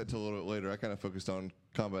didn't unlock that till a little bit later. I kind of focused on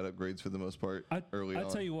combat upgrades for the most part early I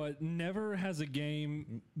on. tell you what, never has a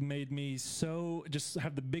game made me so just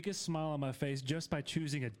have the biggest smile on my face just by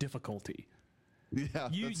choosing a difficulty. Yeah,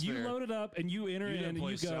 You that's you fair. load it up and you enter You in didn't and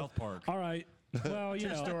play you go. South Park. All right. Well, you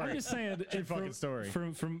know, story. I'm just saying. True fucking story.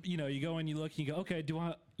 From you go and you look and you go, okay,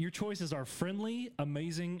 your choices are friendly,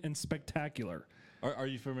 amazing, and spectacular. Are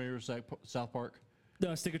you familiar with South Park?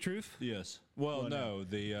 Stick of Truth? Yes. Well, no.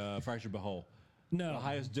 The Fractured But Whole. No. The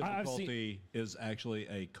highest I've seen- difficulty is actually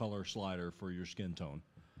a color slider for your skin tone.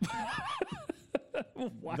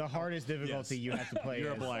 The hardest difficulty Yes. you have to play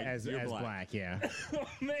You're as, black. as, You're as black. black. Yeah, Oh,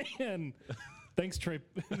 man. Thanks,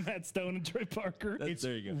 Matt Stone and Trey Parker. it's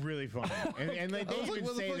there you go. really fun. And like, they I was like, even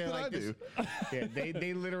what the say fuck they're did I like this. do? Yeah,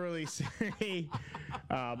 they literally say,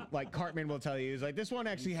 like Cartman will tell you, is like this won't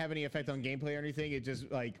actually have any effect on gameplay or anything. It just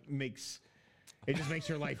makes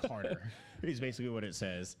your life harder. Is basically what it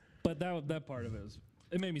says. But that part of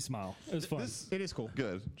it made me smile. It was fun. It is cool.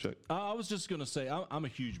 Good. Check. I was just going to say, I'm a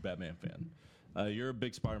huge Batman fan. You're a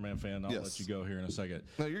big Spider-Man fan. I'll Yes. let you go here in a second.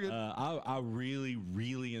 No, you're good. I really,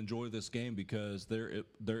 really enjoy this game because there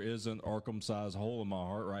is an Arkham-sized hole in my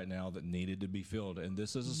heart right now that needed to be filled, and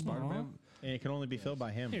this is a Spider-Man. And it can only be filled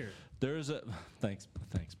by him. Here. There is a thanks,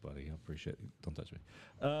 buddy. I appreciate it. Don't touch me.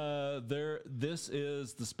 This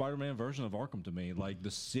is the Spider-Man version of Arkham to me. Like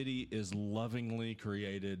the city is lovingly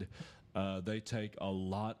created. They take a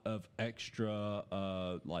lot of extra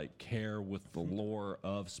like care with the lore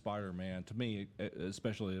of Spider-Man. To me,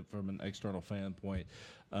 especially from an external fan point,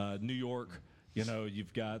 New York You know,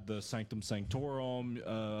 you've got the Sanctum Sanctorum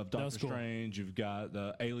of Doctor was cool. Strange. You've got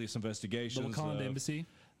the Alias The Investigations. Wakanda Embassy.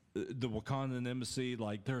 The Wakandan Embassy.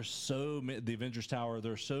 Like, there's so many. The Avengers Tower.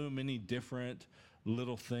 There's so many different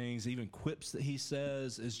little things, even quips that he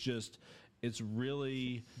says. Is just, it's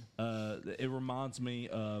really. It reminds me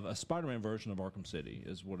of a Spider-Man version of Arkham City.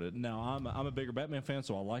 Is what it. Now, I'm a bigger Batman fan,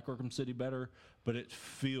 so I like Arkham City better. But it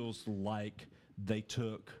feels like they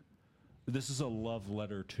took. This is a love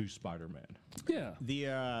letter to Spider-Man. Yeah.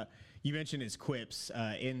 The you mentioned his quips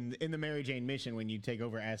in the Mary Jane mission when you take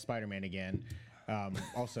over as Spider-Man again.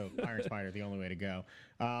 Also, Iron Spider, the only way to go.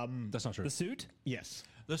 That's not true. The suit? Yes.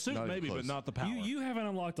 The suit Not even maybe, close. but not the power. You haven't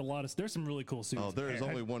unlocked a lot of. There's some really cool suits. Oh, there is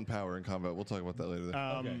only one power in combat. We'll talk about that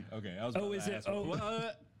later. Okay. I was about is to it? ask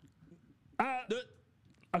Oh,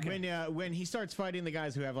 okay. When he starts fighting the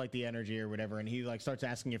guys who have like the energy or whatever, and he like starts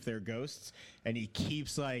asking if they're ghosts, and he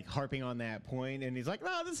keeps like harping on that point, and he's like,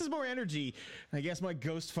 "No, this is more energy. I guess my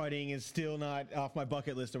ghost fighting is still not off my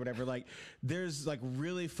bucket list or whatever." Like, there's like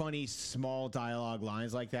really funny small dialogue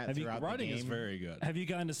lines like that Have you- throughout The writing the game. is very good. Have you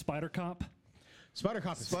gotten to Spider Cop?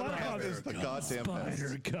 Spider-Cop is Spider-Cop is the goddamn best.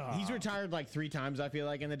 Spider Cop. He's retired like 3 times, I feel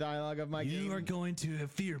like, in the dialogue of my game. You are going to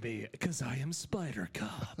fear me because I am Spider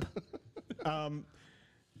Cop. I mean,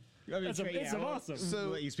 That's Trey, it's we'll- awesome. we'll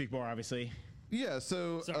let you speak more, obviously. Yeah,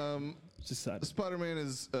 so Just sad. Spider-Man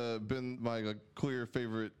has been my clear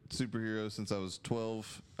favorite superhero since I was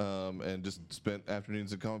 12, and just spent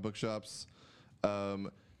afternoons in comic book shops.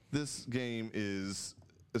 This game is,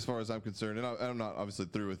 as far as I'm concerned, and I'm not obviously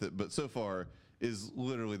through with it, but so far is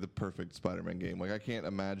literally the perfect Spider-Man game. Like, I can't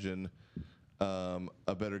imagine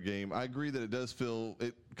a better game. I agree that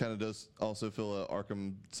it kind of does also fill a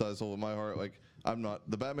Arkham-sized hole in my heart. Like, I'm not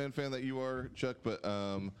the Batman fan that you are, Chuck, but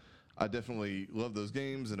I definitely love those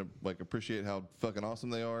games and like appreciate how fucking awesome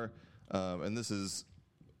they are. And this is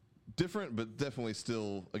different, but definitely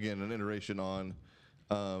still, again, an iteration on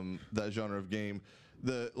that genre of game.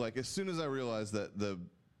 As soon as I realized that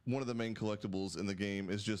one of the main collectibles in the game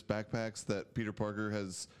is just backpacks that Peter Parker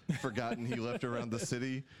has forgotten he left around the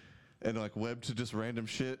city, and like webbed to just random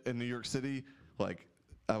shit in New York City, like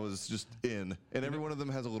I was just in. And every one of them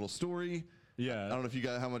has a little story. Yeah. I don't know if you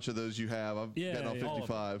got how much of those you have. I've gotten all all of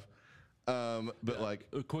 55. But like,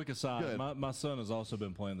 A quick aside, Good. my son has also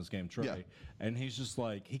been playing this game, Trey, Yeah. and he's just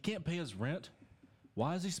like, he can't pay his rent.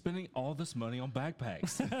 Why is he spending all this money on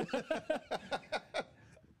backpacks?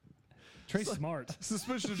 Trey's smart.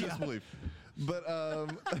 suspicion of disbelief. But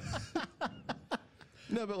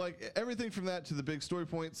no, but like everything from that to the big story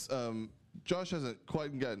points. Josh hasn't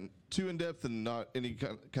quite gotten too in depth and not any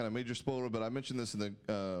kind of major spoiler, but I mentioned this in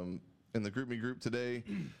the Group Me group today.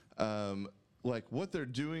 Like what they're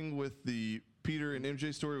doing with the Peter and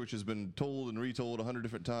MJ story, which has been told and retold 100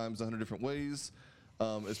 different times, 100 different ways,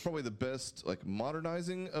 is probably the best like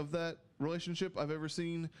modernizing of that relationship I've ever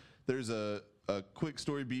seen. There's a quick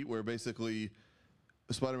story beat where basically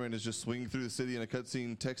Spider-Man is just swinging through the city in a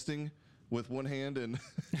cutscene texting with one hand and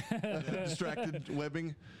distracted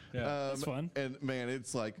webbing. Yeah, that's fun. And man,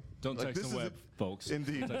 it's like Don't like, text this the is web, folks.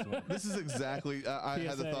 Indeed, Don't text the web. this is exactly. I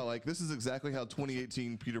had the PSA. thought like this is exactly how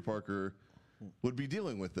 2018 Peter Parker would be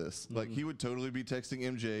dealing with this. Like he would totally be texting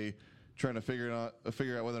MJ, trying to figure out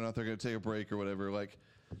whether or not they're going to take a break or whatever. Like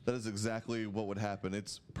that is exactly what would happen.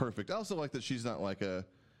 It's perfect. I also like that she's not like a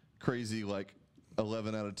crazy like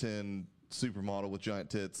 11 out of 10 supermodel with giant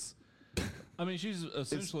tits. I mean, she's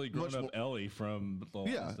essentially grown much up more- Ellie from The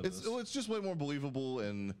Yeah, Last of it's Us. it's just way more believable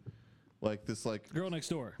and like this like Girl next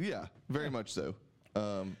door. yeah, very much so.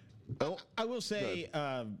 I will say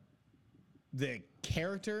the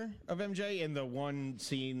character of MJ in the one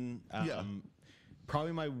scene, Yeah.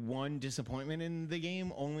 probably my one disappointment in the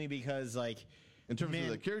game, only because like in terms man, of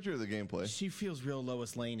the character or the gameplay. she feels real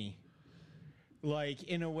Lois Laney. Like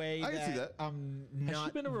in a way I can see that. I'm Has not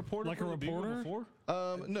she been a reporter like for a The Bugle reporter?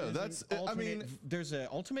 before? No, there's that's. an I mean, alternate- there's a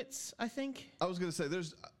Ultimates, I think. I was gonna say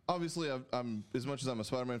there's obviously I'm as much as I'm a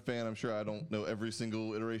Spider-Man fan. I'm sure I don't know every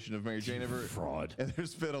single iteration of Mary Jane ever. Fraud. And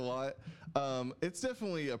there's been a lot. It's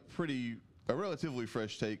definitely a relatively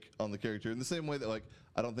fresh take on the character in the same way that like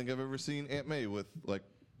I don't think I've ever seen Aunt May with like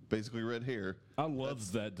basically red hair. I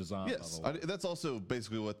love that design. Yes, by the way. that's also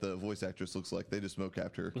basically what the voice actress looks like. They just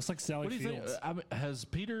mocapped her. Looks like Sally What do you think? Fields. I mean, has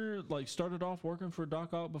Peter like started off working for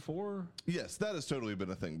Doc Ock before? Yes, that has totally been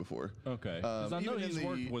a thing before. Okay, 'Cause I know even in he's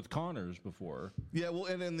worked the- with Connors before. Yeah, well,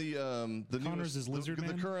 and in the Connors newest, is Lizard the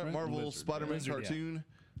Man, current right? Marvel Lizard, Spider-Man Lizard, yeah.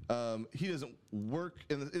 cartoon, he doesn't work,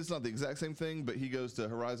 and it's not the exact same thing, but he goes to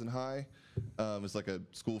Horizon High. It's like a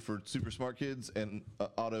school for super smart kids, and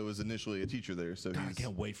Otto is initially a teacher there. So I he's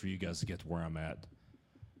can't wait for you guys to get to where I'm at.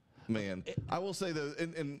 Man, I will say though,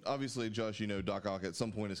 and obviously, Josh, you know, Doc Ock at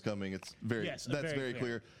some point is coming. It's very Yes, that's very very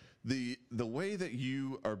clear. The way that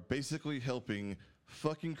you are basically helping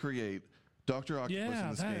fucking create Dr. Octopus Yeah, in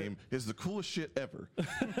this that- game is the coolest shit ever.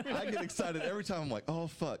 I get excited every time. I'm like, oh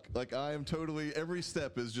fuck! Like I am totally. Every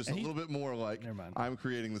step is just a little bit more like Never mind. I'm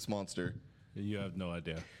creating this monster. You have no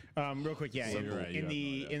idea. Real quick, yeah. you're right, you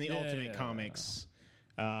In the Yeah, Ultimate yeah. Comics,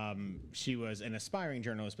 she was an aspiring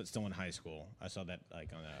journalist, but still in high school. I saw that like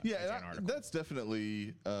on a Yeah, an and article. that's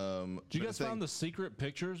definitely. Did you guys find the secret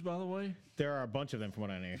pictures, by the way? There are a bunch of them, from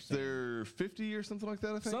what I understand. They're 50 or something like that.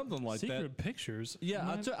 I think Something like Secret that. pictures. Yeah,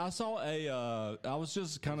 Not- I saw a. I was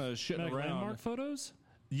just kind of shitting like around. landmark photos.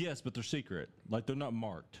 Yes, but they're secret. Like they're not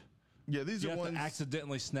marked. Yeah, these You are have ones. to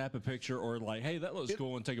accidentally snap a picture or like, hey, that looks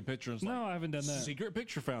cool, and take a picture. And it's No, like, I haven't done that. secret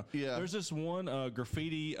picture found. Yeah. There's this one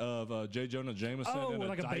graffiti of J. Jonah Jameson. Oh, in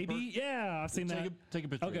like a diaper. baby. Yeah, I've seen Take that. a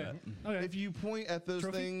picture Okay. of that. Okay. If you point at those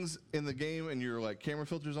Trophy? things in the game and your like camera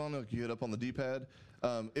filters on, like you hit up on the D-pad,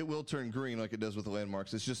 it will turn green like it does with the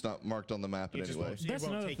landmarks. It's just not marked on the map in It any just way. won't- it That's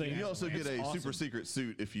won't another take thing. as You also long. get It's a awesome. super secret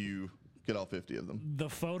suit if you get all 50 of them. The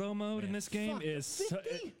photo mode in this game is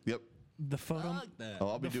Yep. the photo. Oh,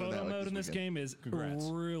 I'll be The doing that photo like mode in this weekend. game is Congrats.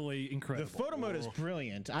 really The incredible. photo mode is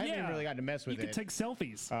brilliant. I haven't really gotten to mess with you it. could take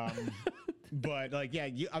selfies. But like, yeah,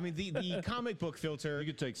 I mean, the comic book filter. You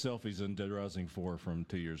could take selfies in Dead Rising 4 from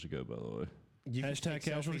 2 years ago, by the way. You can Hashtag take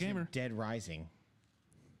casual selfies gamer. in Dead Rising.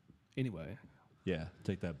 Anyway, Yeah,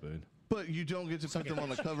 take that, Boone. But you don't get to put them on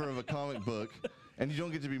the cover of a comic book, and you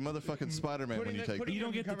don't get to be motherfucking Spider-Man when Putting you the- take putting you them.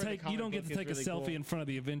 don't get to cover the take comic a book is really selfie cool. in front of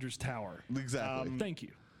the Avengers Tower. Exactly. Thank you.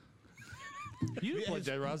 You didn't play Has-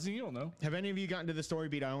 Dead Rising, you don't know. Have any of you gotten to the story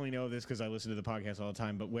beat? I only know this because I listen to the podcast all the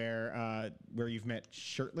time. But where you've met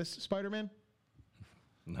shirtless Spider-Man?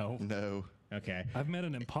 No. No. Okay. I've met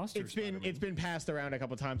an imposter. It's been passed around a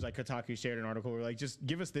couple times. Like Kotaku shared an article where like just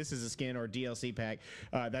give us this as a skin or DLC pack.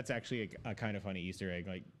 That's actually a kind of funny Easter egg.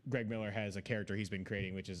 Like Greg Miller has a character he's been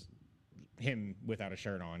creating, which is him without a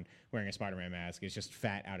shirt on, wearing a Spider-Man mask. It's just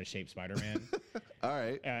fat, out of shape Spider-Man. All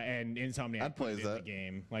right. And Insomniac I'd play put it in the that.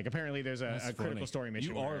 game. Like apparently there's a That's critical funny. story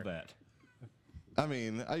mission. You are where- that. I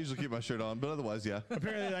mean, I usually keep my shirt on, but otherwise, yeah.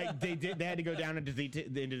 Apparently, like they had to go down into the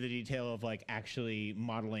detail of like actually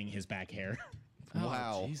modeling his back hair.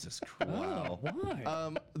 Wow. Jesus Christ. Wow.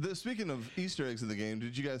 Why? Speaking of Easter eggs in the game,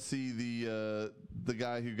 did you guys see the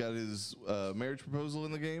guy who got his marriage proposal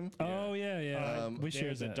in the game? Oh yeah. we shared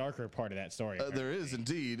There's a that. darker part of that story. There is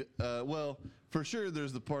indeed. Well, for sure,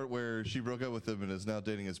 there's the part where she broke up with him and is now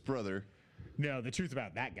dating his brother. No, the truth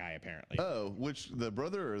about that guy apparently. Oh, which the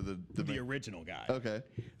brother or the The original guy. Okay.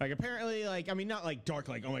 Like apparently, like I mean, not like dark,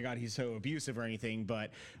 like oh my god, he's so abusive or anything,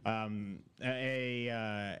 but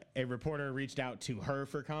a reporter reached out to her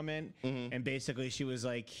for comment, and basically she was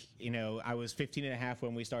like, you know, I was 15 and a half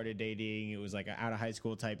when we started dating. It was like an out of high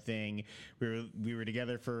school type thing. We were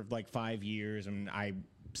together for like 5 years, and I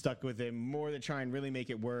stuck with him more to try and really make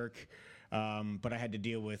it work. But I had to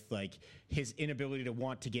deal with like his inability to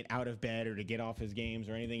want to get out of bed or to get off his games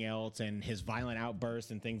or anything else, and his violent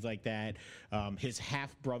outbursts and things like that. His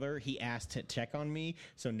half brother, he asked to check on me,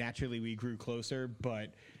 so naturally we grew closer.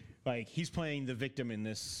 But like he's playing the victim in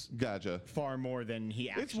this Gotcha. far more than he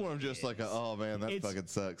actually. It's more of just like a, oh man, that It's- fucking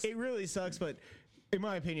sucks. It really sucks, but in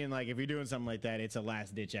my opinion, like if you're doing something like that, it's a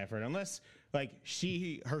last ditch effort. Unless like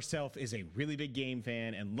she herself is a really big game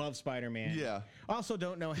fan and loves Spider-Man. Yeah. I also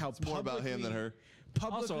don't know how more about him than her.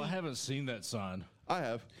 Publicly, Also, I haven't seen that sign. I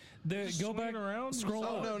have. Go swinging back around? Scroll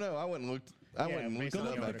Oh up. no, I went and looked. I Yeah, went and looked go it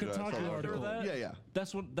look up at the after I Kotaku saw the article. article. Yeah.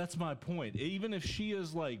 That's my point. Even if she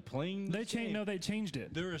is like playing, They this changed. game, No, they changed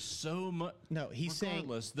it. there is so much. No, he's saying-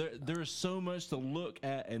 regardless, there is so much to look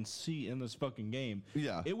at and see in this fucking game.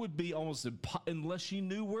 Yeah. it would be almost unless she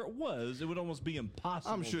knew where it was. It would almost be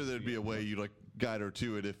impossible. I'm sure to there'd see be a it. way you'd like guide her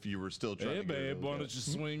to it if you were still trying Hey to get her babe, to why look don't at you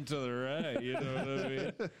swing to the right? You know what I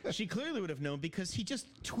mean? she clearly would have known because he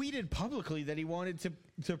just tweeted publicly that he wanted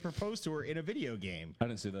to propose to her in a video game. I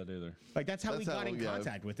didn't see that either. Like that's how he That's got how- in yeah.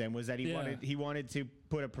 contact with them was that he Yeah. wanted to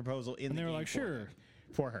put a proposal in And the they were game like, for sure. her-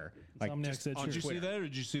 for her. Like Insomniac just said, on sure. Did you see Twitter. that, or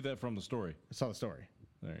did you see that from the story? I saw the story.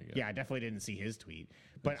 There you go. Yeah, I definitely didn't see his tweet,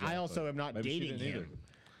 but I also am not Maybe she dating didn't him.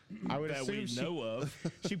 I would That we assume she, know of.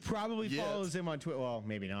 she probably Yes. follows him on Twitter. Well,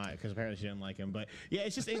 maybe not because apparently she didn't like him. But yeah,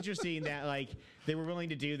 it's just interesting that like they were willing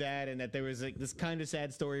to do that, and that there was like this kind of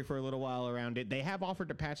sad story for a little while around it. They have offered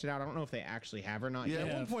to patch it out. I don't know if they actually have or not. Yeah, yet.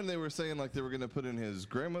 at one point they were saying like they were going to put in his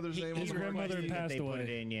grandmother's name on his the grandmother Requesting that passed they put away. it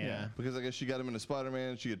in, yeah. because I guess she got him into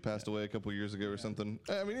Spider-Man. She had passed away a couple years ago or something.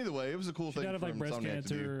 I mean, either way, it was a cool She thing died of for like breast Insomniac to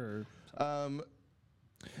do. cancer. Or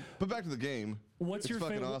But back to the game. what's it's your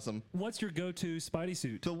fucking favorite? awesome. What's your go-to Spidey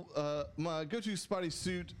suit? So my go-to Spidey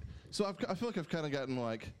suit So I feel like I've kind of gotten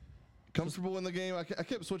like comfortable in the game. I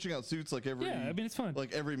kept switching out suits like every Yeah, I mean, it's fun.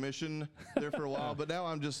 like every mission there for a while, but now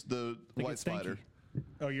I'm just the Think white it's stanky. spider.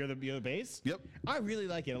 Oh, you're the base? Yep. I really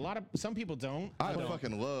like it. Some people don't. I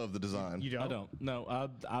fucking love the design. You don't? I don't. No,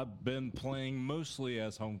 I've been playing mostly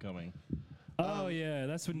as Homecoming. Oh yeah,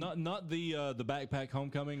 that's what. Not the backpack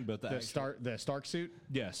Homecoming, but The Stark suit.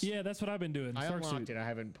 Yes. Yeah, that's what I've been doing. I Stark unlocked suit. it. I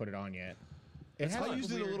haven't put it on yet. It has I like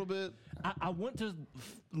used it a little bit. I went to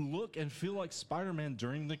look and feel like Spider-Man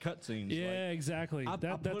during the cutscenes. Yeah, exactly. I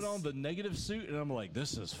put That's- on the negative suit and I'm like,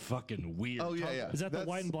 this is fucking weird. Oh yeah, yeah. Is that the That's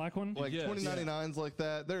white and black one? Like Yes. 2099s like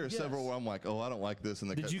that. There are several where I'm like, oh, I don't like this in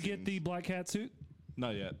the. Did you get cutscenes. the black cat suit?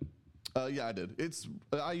 Not yet. Yeah, I did.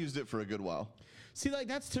 I used it for a good while. See, like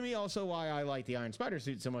that's to me also why I like the Iron Spider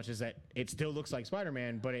suit so much is that it still looks like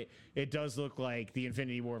Spider-Man, but it does look like the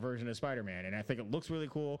Infinity War version of Spider-Man, and I think it looks really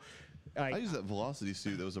cool. I used that Velocity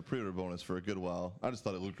suit that was a pre-order bonus for a good while. I just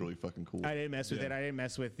thought it looked really fucking cool. I didn't mess with it. I didn't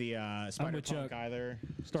mess with the Spider-Punk either.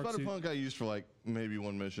 Stark suit. Spider-Punk I used for like maybe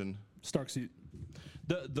one mission. Stark suit.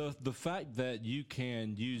 The fact that you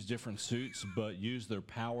can use different suits but use their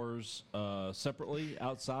powers separately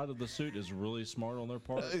outside of the suit is really smart on their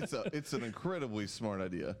part. It's an incredibly smart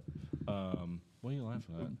idea. What are you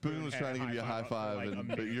laughing at? Boone was trying to give you a high five, like a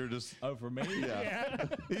but you're just Oh, for me? yeah.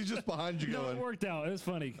 He's just behind you No, it going. worked out. It was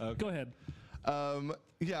funny. Go ahead.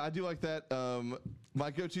 Yeah, I do like that. My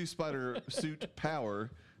go-to spider suit power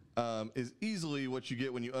is easily what you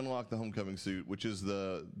get when you unlock the Homecoming suit, which is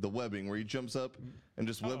the webbing, where he jumps up and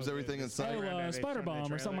just webs everything the inside. Oh, Spider-Man Spider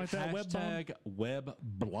Bomb or something like that. Web bomb. Hashtag Web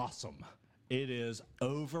Blossom. It is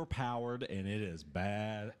overpowered and it is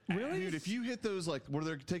bad. Really? Dude, if you hit those like where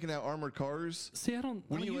they're taking out armored cars, See, I don't.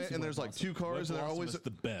 when I don't you use went the and Web there's like Blossom. two cars and they're Blossom always is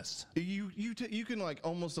the best. you can like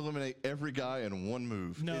almost eliminate every guy in one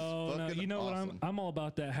move. No, It's no. fucking You know awesome. what? I'm all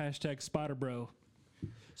about that hashtag Spider Bro.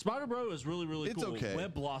 Spider Bro is really, really It's cool. okay.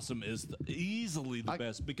 Web Blossom is easily the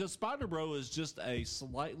best because Spider Bro is just a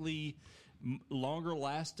slightly longer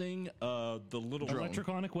lasting. The little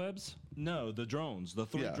Electronic webs. No, the drones, the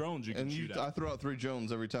three drones you can and shoot I at. throw out 3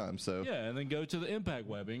 drones every time. So Yeah, and then go to the impact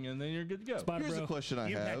webbing, and then you're good to go. Spider here's Bro. a question I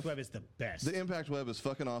The Impact have. Web is the best. The impact web is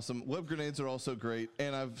fucking awesome. Web grenades are also great,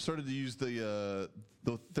 and I've started to use the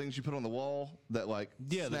things you put on the wall that like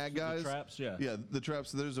snag the guys. traps, yeah. yeah, the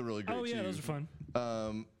traps. Those are really great. Oh yeah, too. those are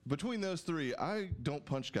fun. Between those 3, I don't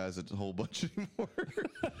punch guys a whole bunch anymore.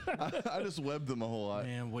 I just web them a whole lot.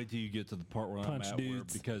 Man, wait till you get to the part where Punch I'm at, where,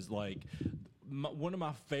 dudes. because like one of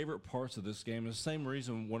my favorite parts of this game is the same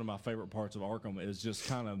reason one of my favorite parts of Arkham is just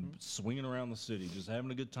kind of swinging around the city, just having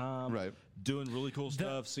a good time, Right. doing really cool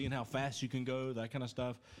stuff, seeing how fast you can go, that kind of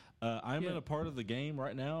stuff. I'm in a part of the game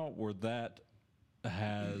right now where that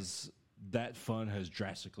fun has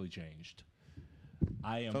drastically changed.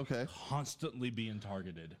 I am constantly being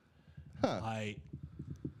targeted by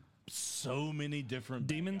so many different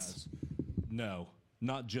bad Demons? guys. No,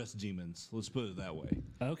 not just demons. Let's put it that way.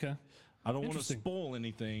 Okay. I don't want to Interesting. spoil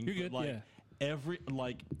anything. You're but, good,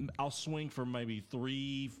 like, I'll swing for maybe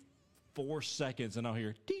 3-4 seconds, and I'll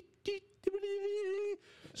hear "Deet, deet, deet, deet,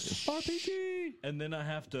 RPG. and then I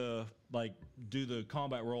have to like do the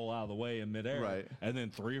combat roll out of the way in midair, Right. And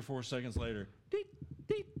then 3 or 4 seconds later, "Deet,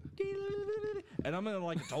 deet, deet, and I'm in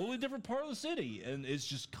like a totally different part of the city, and it's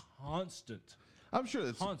just constant. I'm sure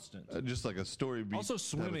it's Constant. just like a story beat. Also, type of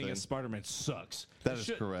swimming thing. as Spider-Man sucks. That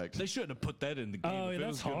is correct. They shouldn't have put that in the game. Oh, if yeah, it that's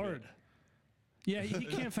was gonna be- hard. Yeah, he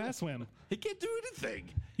can't fast swim. He can't do anything.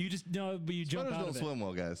 You just no, but you jump Spiders out don't of it. swim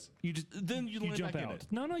well, guys. You just Then you land jump back in out. it.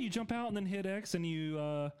 No, you jump out and then hit X and you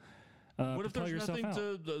What if propel there's yourself nothing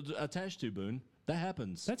out. to attach to, Boone? That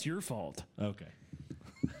happens. That's your fault. Okay.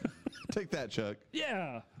 Take that, Chuck.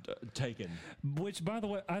 Yeah. Taken. Which, by the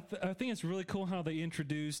way, I think it's really cool how they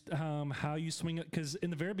introduced how you swing it. Because in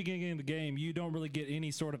the very beginning of the game, you don't really get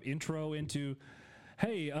any sort of intro into,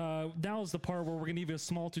 hey, now is the part where we're going to give you a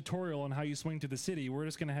small tutorial on how you swing to the city. We're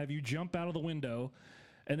just going to have you jump out of the window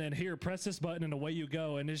and then here, press this button and away you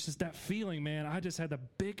go. And it's just that feeling, man. I just had the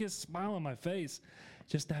biggest smile on my face.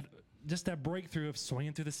 Just that breakthrough of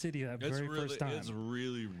swinging through the city that very first time. It's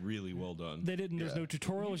really, really well done. They didn't. There's no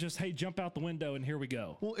tutorial. It's just, hey, jump out the window and here we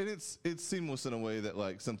go. Well, and it's seamless in a way that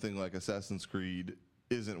like something like Assassin's Creed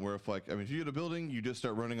isn't. Where if like if you hit a building, you just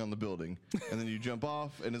start running on the building, and then you jump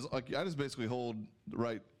off, and it's like I just basically hold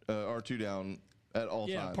right R2 down at all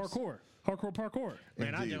Yeah, times. parkour. Parkour.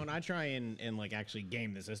 Man, I Indeed. don't. I try and like actually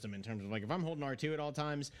game the system in terms of like if I'm holding R2 at all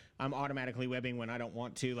times, I'm automatically webbing when I don't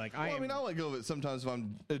want to. Like Well, I mean, I'll let go of it sometimes if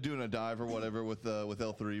I'm doing a dive or whatever with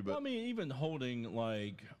L3. But Well, I mean, even holding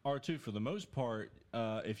like R2 for the most part,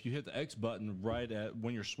 if you hit the X button right at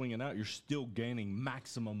when you're swinging out, you're still gaining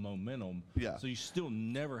maximum momentum. Yeah. So you still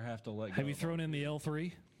never have to let go. Have you of thrown in the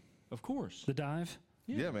L3, Of course. the dive?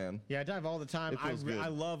 yeah, man. yeah, I dive all the time. It feels good. I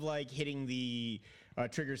love like hitting the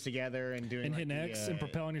triggers together and doing And like, hitting the, X and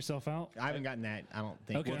propelling yourself out? I haven't gotten that. I don't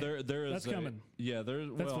think. Okay. Well, there is That's coming. Yeah, there's.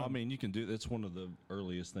 That's Well, I fun. mean, you can do. It's one of the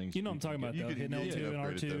earliest things. You know what I'm talking can about, get. though. can- Hitting yeah, L2 you and can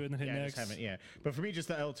upgrade it, R2 though. and then hitting Yeah, I X. just haven't. Yeah, but for me, just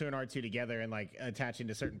the L2 and R2 together and like attaching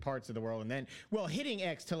to certain parts of the world, and then hitting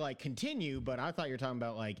X to like continue. But I thought you were talking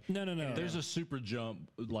about like No. There's a super jump,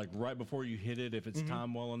 like right before you hit it. If it's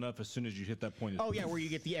timed well enough, as soon as you hit that point. It's oh yeah, where you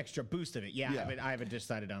get the extra boost of it. Yeah, Yeah. I haven't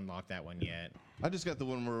decided to unlock that one yet. I just got the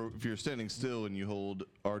one where if you're standing still and you hold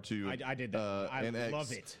R2, I did that. I and X,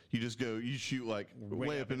 love it. You just go, you shoot like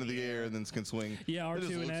way up into the air and then can swing. Yeah, It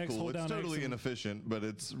just R2 and looks X, cool. hold It's down X totally and- inefficient, but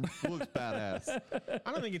it's looks badass.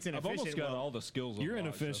 I don't think it's I've inefficient. almost got Well, all the skills. You're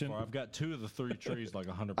unlocked so inefficient. far. I've got 2 of the 3 trees like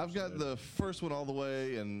 100%. I've got the first one all the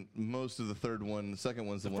way and most of the third one. The second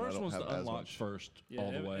one's the, The one I first don't one's have the as unlocked much. first Yeah,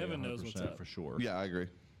 all the way. Evan knows what's 100% up. for sure. Yeah, I agree.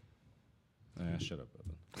 Shut up,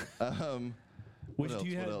 Evan. Which What else? do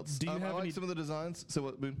you What have? else? Do you I have like any? some of the designs. So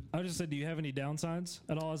what, Boone? I just said, do you have any downsides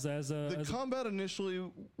at all? The combat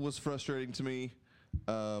initially was frustrating to me.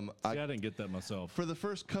 See, I didn't get that myself. For the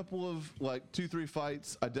first couple of like 2-3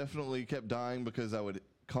 fights, I definitely kept dying because I would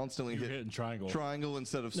constantly You're hit hitting triangle. triangle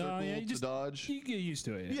instead of circle you to just dodge. You get used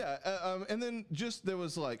to it. Yeah, and then just there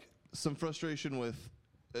was like some frustration with,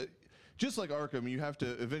 just like Arkham, you have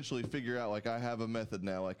to eventually figure out like I have a method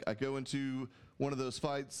now. Like I go into one of those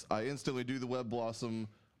fights, I instantly do the web blossom.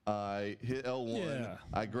 I hit L1. Yeah.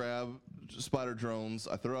 I grab spider drones.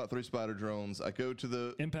 I throw out 3 spider drones. I go to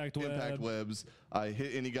the Impact web. webs. I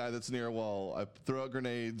hit any guy that's near a wall. I throw out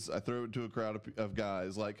grenades. I throw it to a crowd of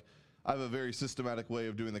guys. Like I have a very systematic way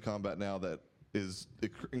of doing the combat now that is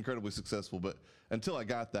incredibly successful. But until I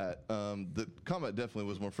got that, the combat definitely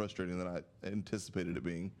was more frustrating than I anticipated it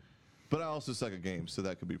being. But I also suck at games, so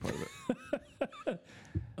that could be part of it.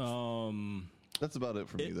 That's about it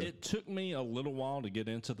for me, though. It took me a little while to get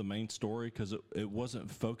into the main story because it wasn't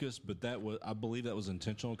focused, but I believe that was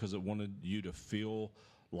intentional because it wanted you to feel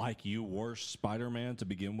like you were Spider-Man to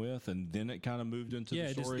begin with, and then it kind of moved into Yeah, the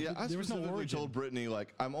it just- story. Yeah, I There was no specifically origin. told Brittany,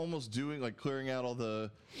 like, I'm almost doing, like, clearing out all the,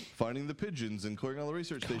 finding the pigeons and clearing all the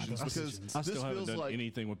research stations because I this still haven't feels done like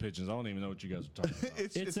anything with pigeons. I don't even know what you guys are talking about.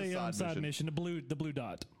 It's a side mission. The blue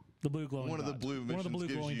dot. The blue glowing one of the dot. blue One of the missions blue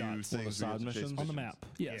gives glowing you dots things One of the where you have side to chase missions? on the missions. map.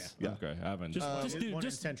 Yes. Yeah. Okay, I haven't. Just one in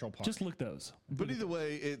just Central Park. just look those. But either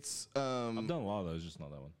way, it's I've done a lot of those, just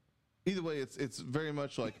not that one. either way, it's very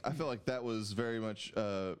much like I felt like that was very much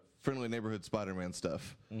friendly neighborhood Spider-Man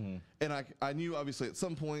stuff. And I knew obviously at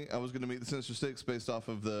some point I was going to meet the Sinister Six based off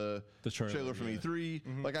of the trailer from yeah.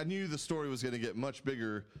 E3. Like I knew the story was going to get much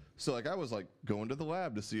bigger, so like I was like going to the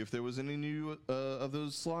lab to see if there was any new of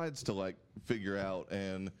those slides to like figure out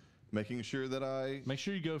and making sure that I Make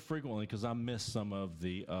sure you go frequently because I missed some of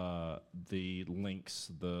the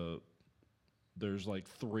links. There's like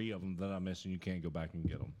 3 of them that I missed, and you can't go back and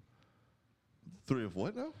get them. 3 of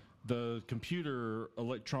what now? The computer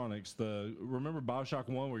electronics. Remember BioShock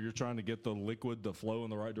 1 where you're trying to get the liquid to flow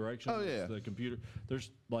in the right direction? Oh, yeah. The computer.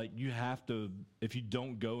 There's like you have to. If you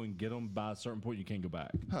don't go and get them by a certain point, you can't go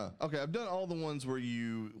back. Huh. Okay, I've done all the ones where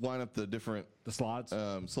you line up the different The slides.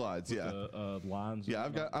 slides. Yeah. The lines. Yeah,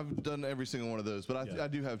 I've done every single one of those, but Yeah. I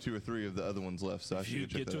do have 2 or 3 of the other ones left, so I If you should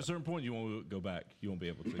check get that to a out. certain point, you won't go back. You won't be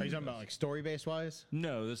able to. Are you talking about like story based wise?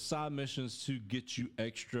 No, the side missions to get you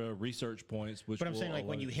extra research points. Which But I'm will saying like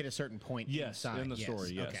when allow- you hit a certain point Yes, inside. in the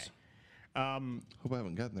story, yes. Okay. Hope I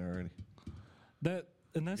haven't gotten there already. That's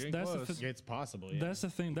Getting the close. It's possible. Yeah. that's the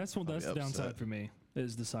thing. That's the upset. downside for me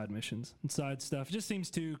is the side missions and side stuff. It just seems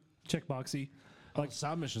too checkboxy. Like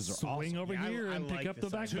side missions are swing awesome. over Yeah, I- here I and pick like up the the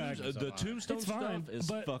side backpack. missions. The tombstone It's fine, stuff is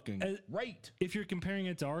but fucking great. If you're comparing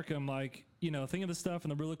it to Arkham, like, you know, think of the stuff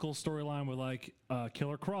and the really cool storyline with like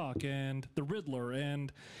Killer Croc and the Riddler,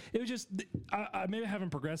 and it was just I maybe haven't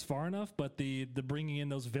progressed far enough, but the bringing in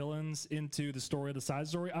those villains into the story, the side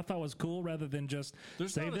story, I thought was cool rather than just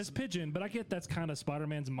There's save not this pigeon. But I get that's kind of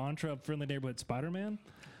Spider-Man's mantra of friendly neighborhood Spider-Man.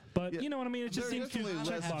 But Yeah, you know what I mean? It just there are seems too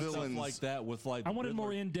definitely less checkbox. villains. Stuff like that with like I the wanted Riddler-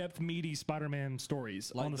 more in-depth, meaty Spider-Man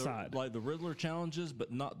stories like on the side. like the Riddler challenges,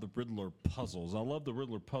 but not the Riddler puzzles. I love the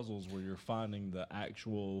Riddler puzzles where you're finding the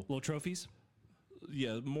actual Little trophies.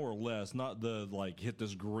 Yeah, more or less. Not the like hit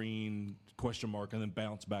this green question mark and then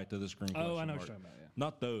bounce back to this green. Oh, I question know what mark. you're talking about, yeah.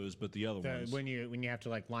 Not those, but the other ones. When you have to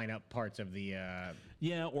like line up parts of the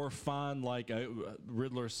Yeah, or find like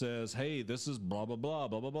Riddler says, "Hey, this is blah blah blah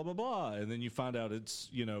blah blah blah blah blah," and then you find out it's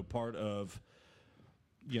part of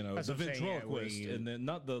That's the what I'm saying, yeah, where ventriloquist, you- and then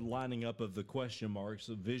not the lining up of the question marks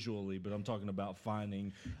visually, but I'm talking about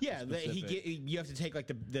finding. you have to take like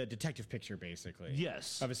the detective picture basically.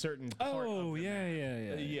 Yes. Of a certain part Oh, of the yeah, map.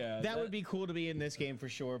 yeah, yeah. Yeah, That would be cool to be in this game for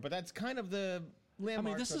sure, but that's kind of the I mean,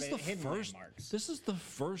 landmarks. this is of the it, hidden first. landmarks. This is the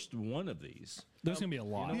first one of these. There's going to be a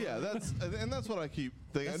lot. Yeah, that's what I keep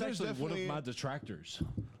thinking. That's There's actually one of definitely- my detractors.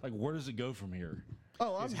 Like, where does it go from here?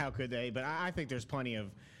 Oh, Is how could they? But I think there's plenty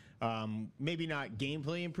of maybe not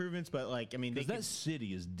gameplay improvements, but like I mean, they Because that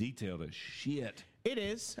city is detailed as shit. it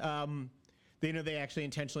is. They actually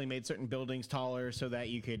intentionally made certain buildings taller so that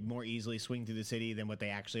you could more easily swing through the city than what they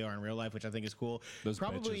actually are in real life, which I think is cool. Those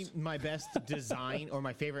Probably bitches. my best design or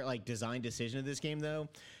my favorite like design decision of this game though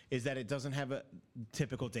is that it doesn't have a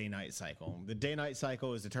typical day-night cycle. The day-night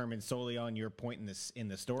cycle is determined solely on your point in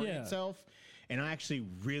the story Yeah. itself, and I actually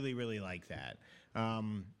really really like that.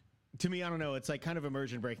 To me, I don't know. It's like kind of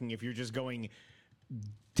immersion breaking if you're just going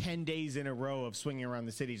 10 days in a row of swinging around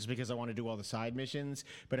the city just because I want to do all the side missions.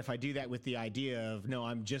 But if I do that with the idea of, no,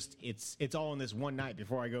 it's all in this one night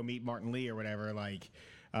before I go meet Martin Lee or whatever, like,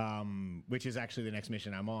 which is actually the next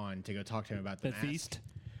mission I'm on to go talk to him about the The mask. feast.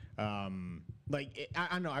 I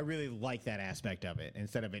don't know. I really like that aspect of it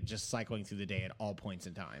instead of it just cycling through the day at all points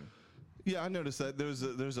in time. Yeah, I noticed that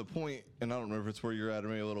there's a point, and I don't remember if it's where you're at or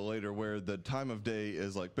maybe a little later, where the time of day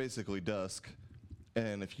is like basically dusk,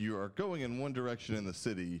 and if you are going in one direction in the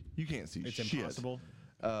city, you can't see It's shit. impossible.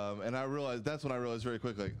 And I realized that's when I realized very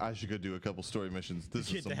quickly, like I should go do a couple story missions. This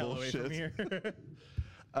is Get some the hell away bullshit. from here.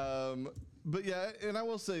 But yeah, and I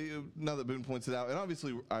will say now that Boone points it out, and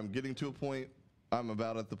obviously I'm getting to a point. I'm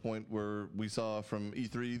about at the point where we saw from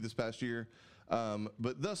E3 this past year.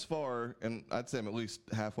 But thus far, and I'd say I'm at least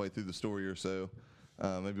halfway through the story or so,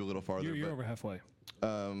 maybe a little farther. You're but, over halfway.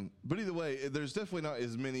 but either way, there's definitely not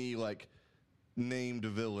as many like named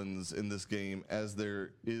villains in this game as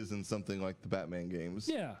there is in something like the Batman games.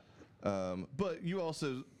 Yeah. But you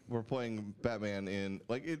also were playing Batman in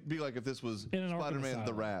like it'd be like if this was In an Arkham Spider-Man the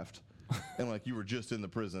Asylum. Raft, and like you were just in the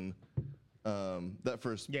prison. That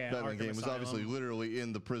first Yeah, Batman Arkham game was obviously Asylum. literally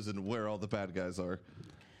in the prison where all the bad guys are,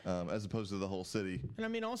 as opposed to the whole city. And I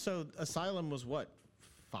mean, also, Asylum was what,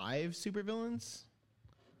 5 supervillains?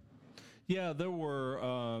 Yeah, there were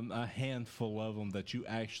a handful of them that you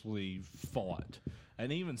actually fought.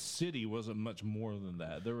 And even City wasn't much more than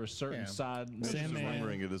that. There were certain Yeah. side Just Sandman.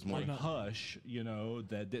 remembering it as more. like Hush,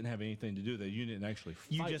 that didn't have anything to do with that. You didn't actually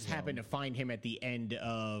fight You just happened to them. find him at the end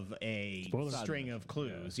of a Spoiler. string of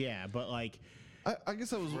clues. Yeah, but like, I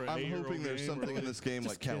guess I'm hoping there's something in this game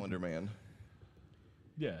like Calendar Man.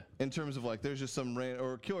 Yeah. In terms of like, there's just some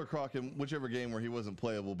or Killer Croc in whichever game where he wasn't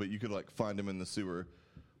playable, but you could like find him in the sewer.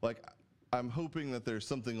 Like, I'm hoping that there's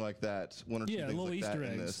something like that, one or two Yeah, things little like that Easter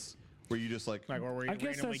in eggs. this, where you just like, or where you I guess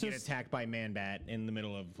randomly that's get just- attacked by Man-Bat in the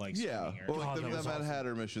middle of like yeah, screaming or or like God, the that was Mad awesome.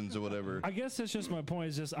 Hatter missions or whatever. I guess that's just my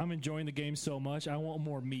point. Is just I'm enjoying the game so much. I want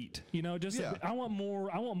more meat. Yeah. I want more.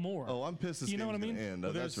 I want more. Oh, I'm pissed this You know game's what I gonna mean? end.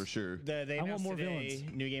 Well, That's for sure. They I want announced more today,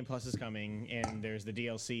 villains. New Game Plus is coming, and there's the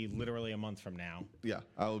DLC literally a month from now. Yeah,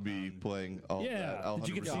 I will be playing all yeah. that. I'll Did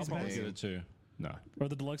you get the 100% season pass? playing. Get it too. No. Or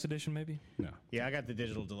the deluxe edition, maybe. No. Yeah, I got the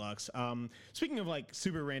digital deluxe. Speaking of like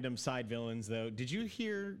super random side villains, though, did you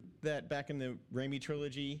hear that back in the Raimi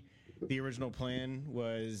trilogy, the original plan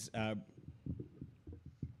was,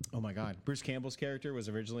 oh my God, Bruce Campbell's character was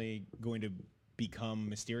originally going to become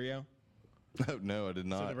Mysterio. Oh, no, I did So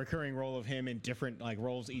not. the recurring role of him in different like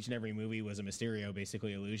roles each and every movie was a Mysterio,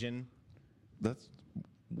 basically illusion. That's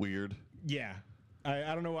weird. Yeah,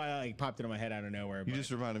 I don't know why I like popped into my head out of nowhere. You But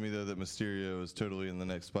just reminded me though that Mysterio is totally in the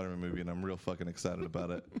next Spider-Man movie, and I'm real fucking excited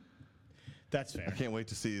about it. that's fair. I can't wait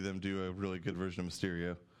to see them do a really good version of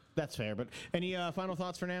Mysterio. That's fair. But any final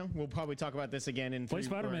thoughts for now? We'll probably talk about this again in Play 3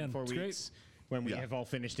 or Spider-Man. 4 It's weeks when we Yeah. have all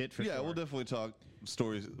finished it. For Yeah, sure. we'll definitely talk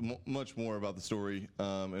stories, much more about the story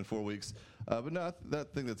in 4 weeks. But no, I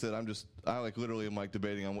think that's it. I like literally am like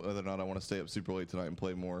debating on whether or not I want to stay up super late tonight and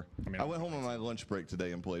play more. mean, I went home on my lunch break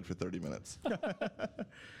today and played for 30 minutes.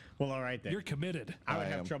 Well, all right then. You're committed. I would I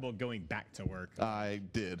have am. trouble going back to work. I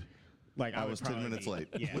did. Like I would was 10 probably minutes be- late.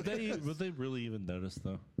 Yeah. Would they really even notice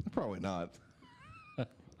though? Probably not.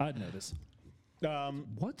 I'd notice.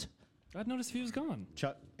 What? I'd notice if he was gone.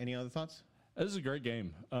 Chuck, any other thoughts? This is a great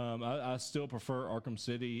game. I still prefer Arkham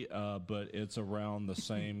City, but it's around the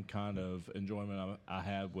same kind of enjoyment I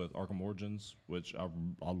had with Arkham Origins, which I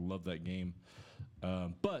love that game.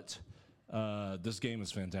 But this game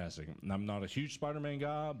is fantastic. And I'm not a huge Spider-Man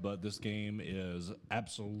guy, but this game is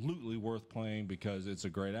absolutely worth playing because it's a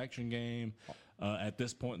great action game. At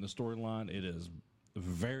this point in the storyline, it is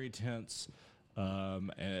very tense.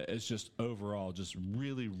 And it's just overall just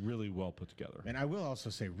really, really well put together. And I will also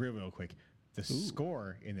say real quick, the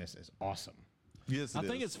score in this is awesome. Yes, I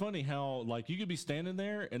think it's funny how like you could be standing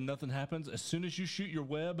there and nothing happens. As soon as you shoot your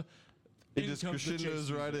web, it just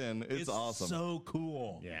crescendos right in. It's awesome. So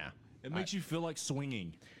cool. Yeah. It makes you feel like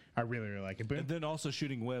swinging. I really, really like it. Boom. And then also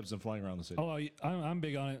shooting webs and flying around the city. Oh, I'm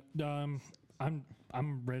big on it.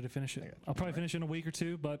 I'm ready to finish it. I'll probably finish in a week or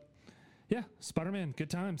two, but yeah, Spider-Man, good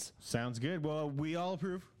times. Sounds good. Well, we all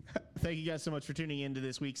approve. Thank you guys so much for tuning into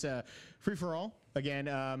this week's Free For All. Again,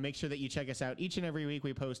 make sure that you check us out each and every week.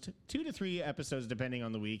 We post 2 to 3 episodes depending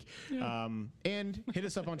on the week. Yeah. And hit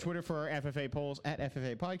us up on Twitter for our FFA polls at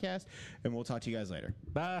FFA Podcast. And we'll talk to you guys later.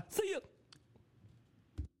 Bye. See ya.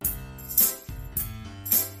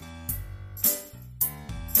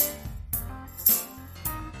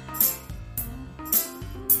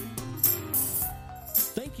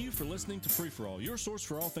 Thank you for listening to Free For All, your source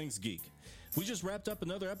for all things geek. We just wrapped up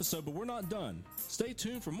another episode, but we're not done. Stay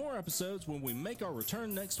tuned for more episodes when we make our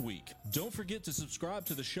return next week. Don't forget to subscribe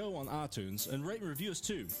to the show on iTunes and rate and review us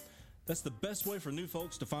too. That's the best way for new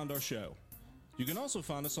folks to find our show. You can also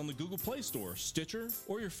find us on the Google Play Store, Stitcher,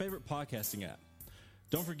 or your favorite podcasting app.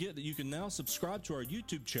 Don't forget that you can now subscribe to our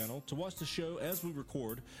YouTube channel to watch the show as we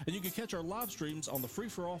record, and you can catch our live streams on the Free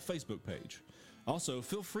For All Facebook page. Also,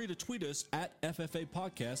 feel free to tweet us at FFA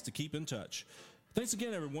Podcast to keep in touch. Thanks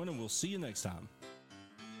again, everyone, and we'll see you next time.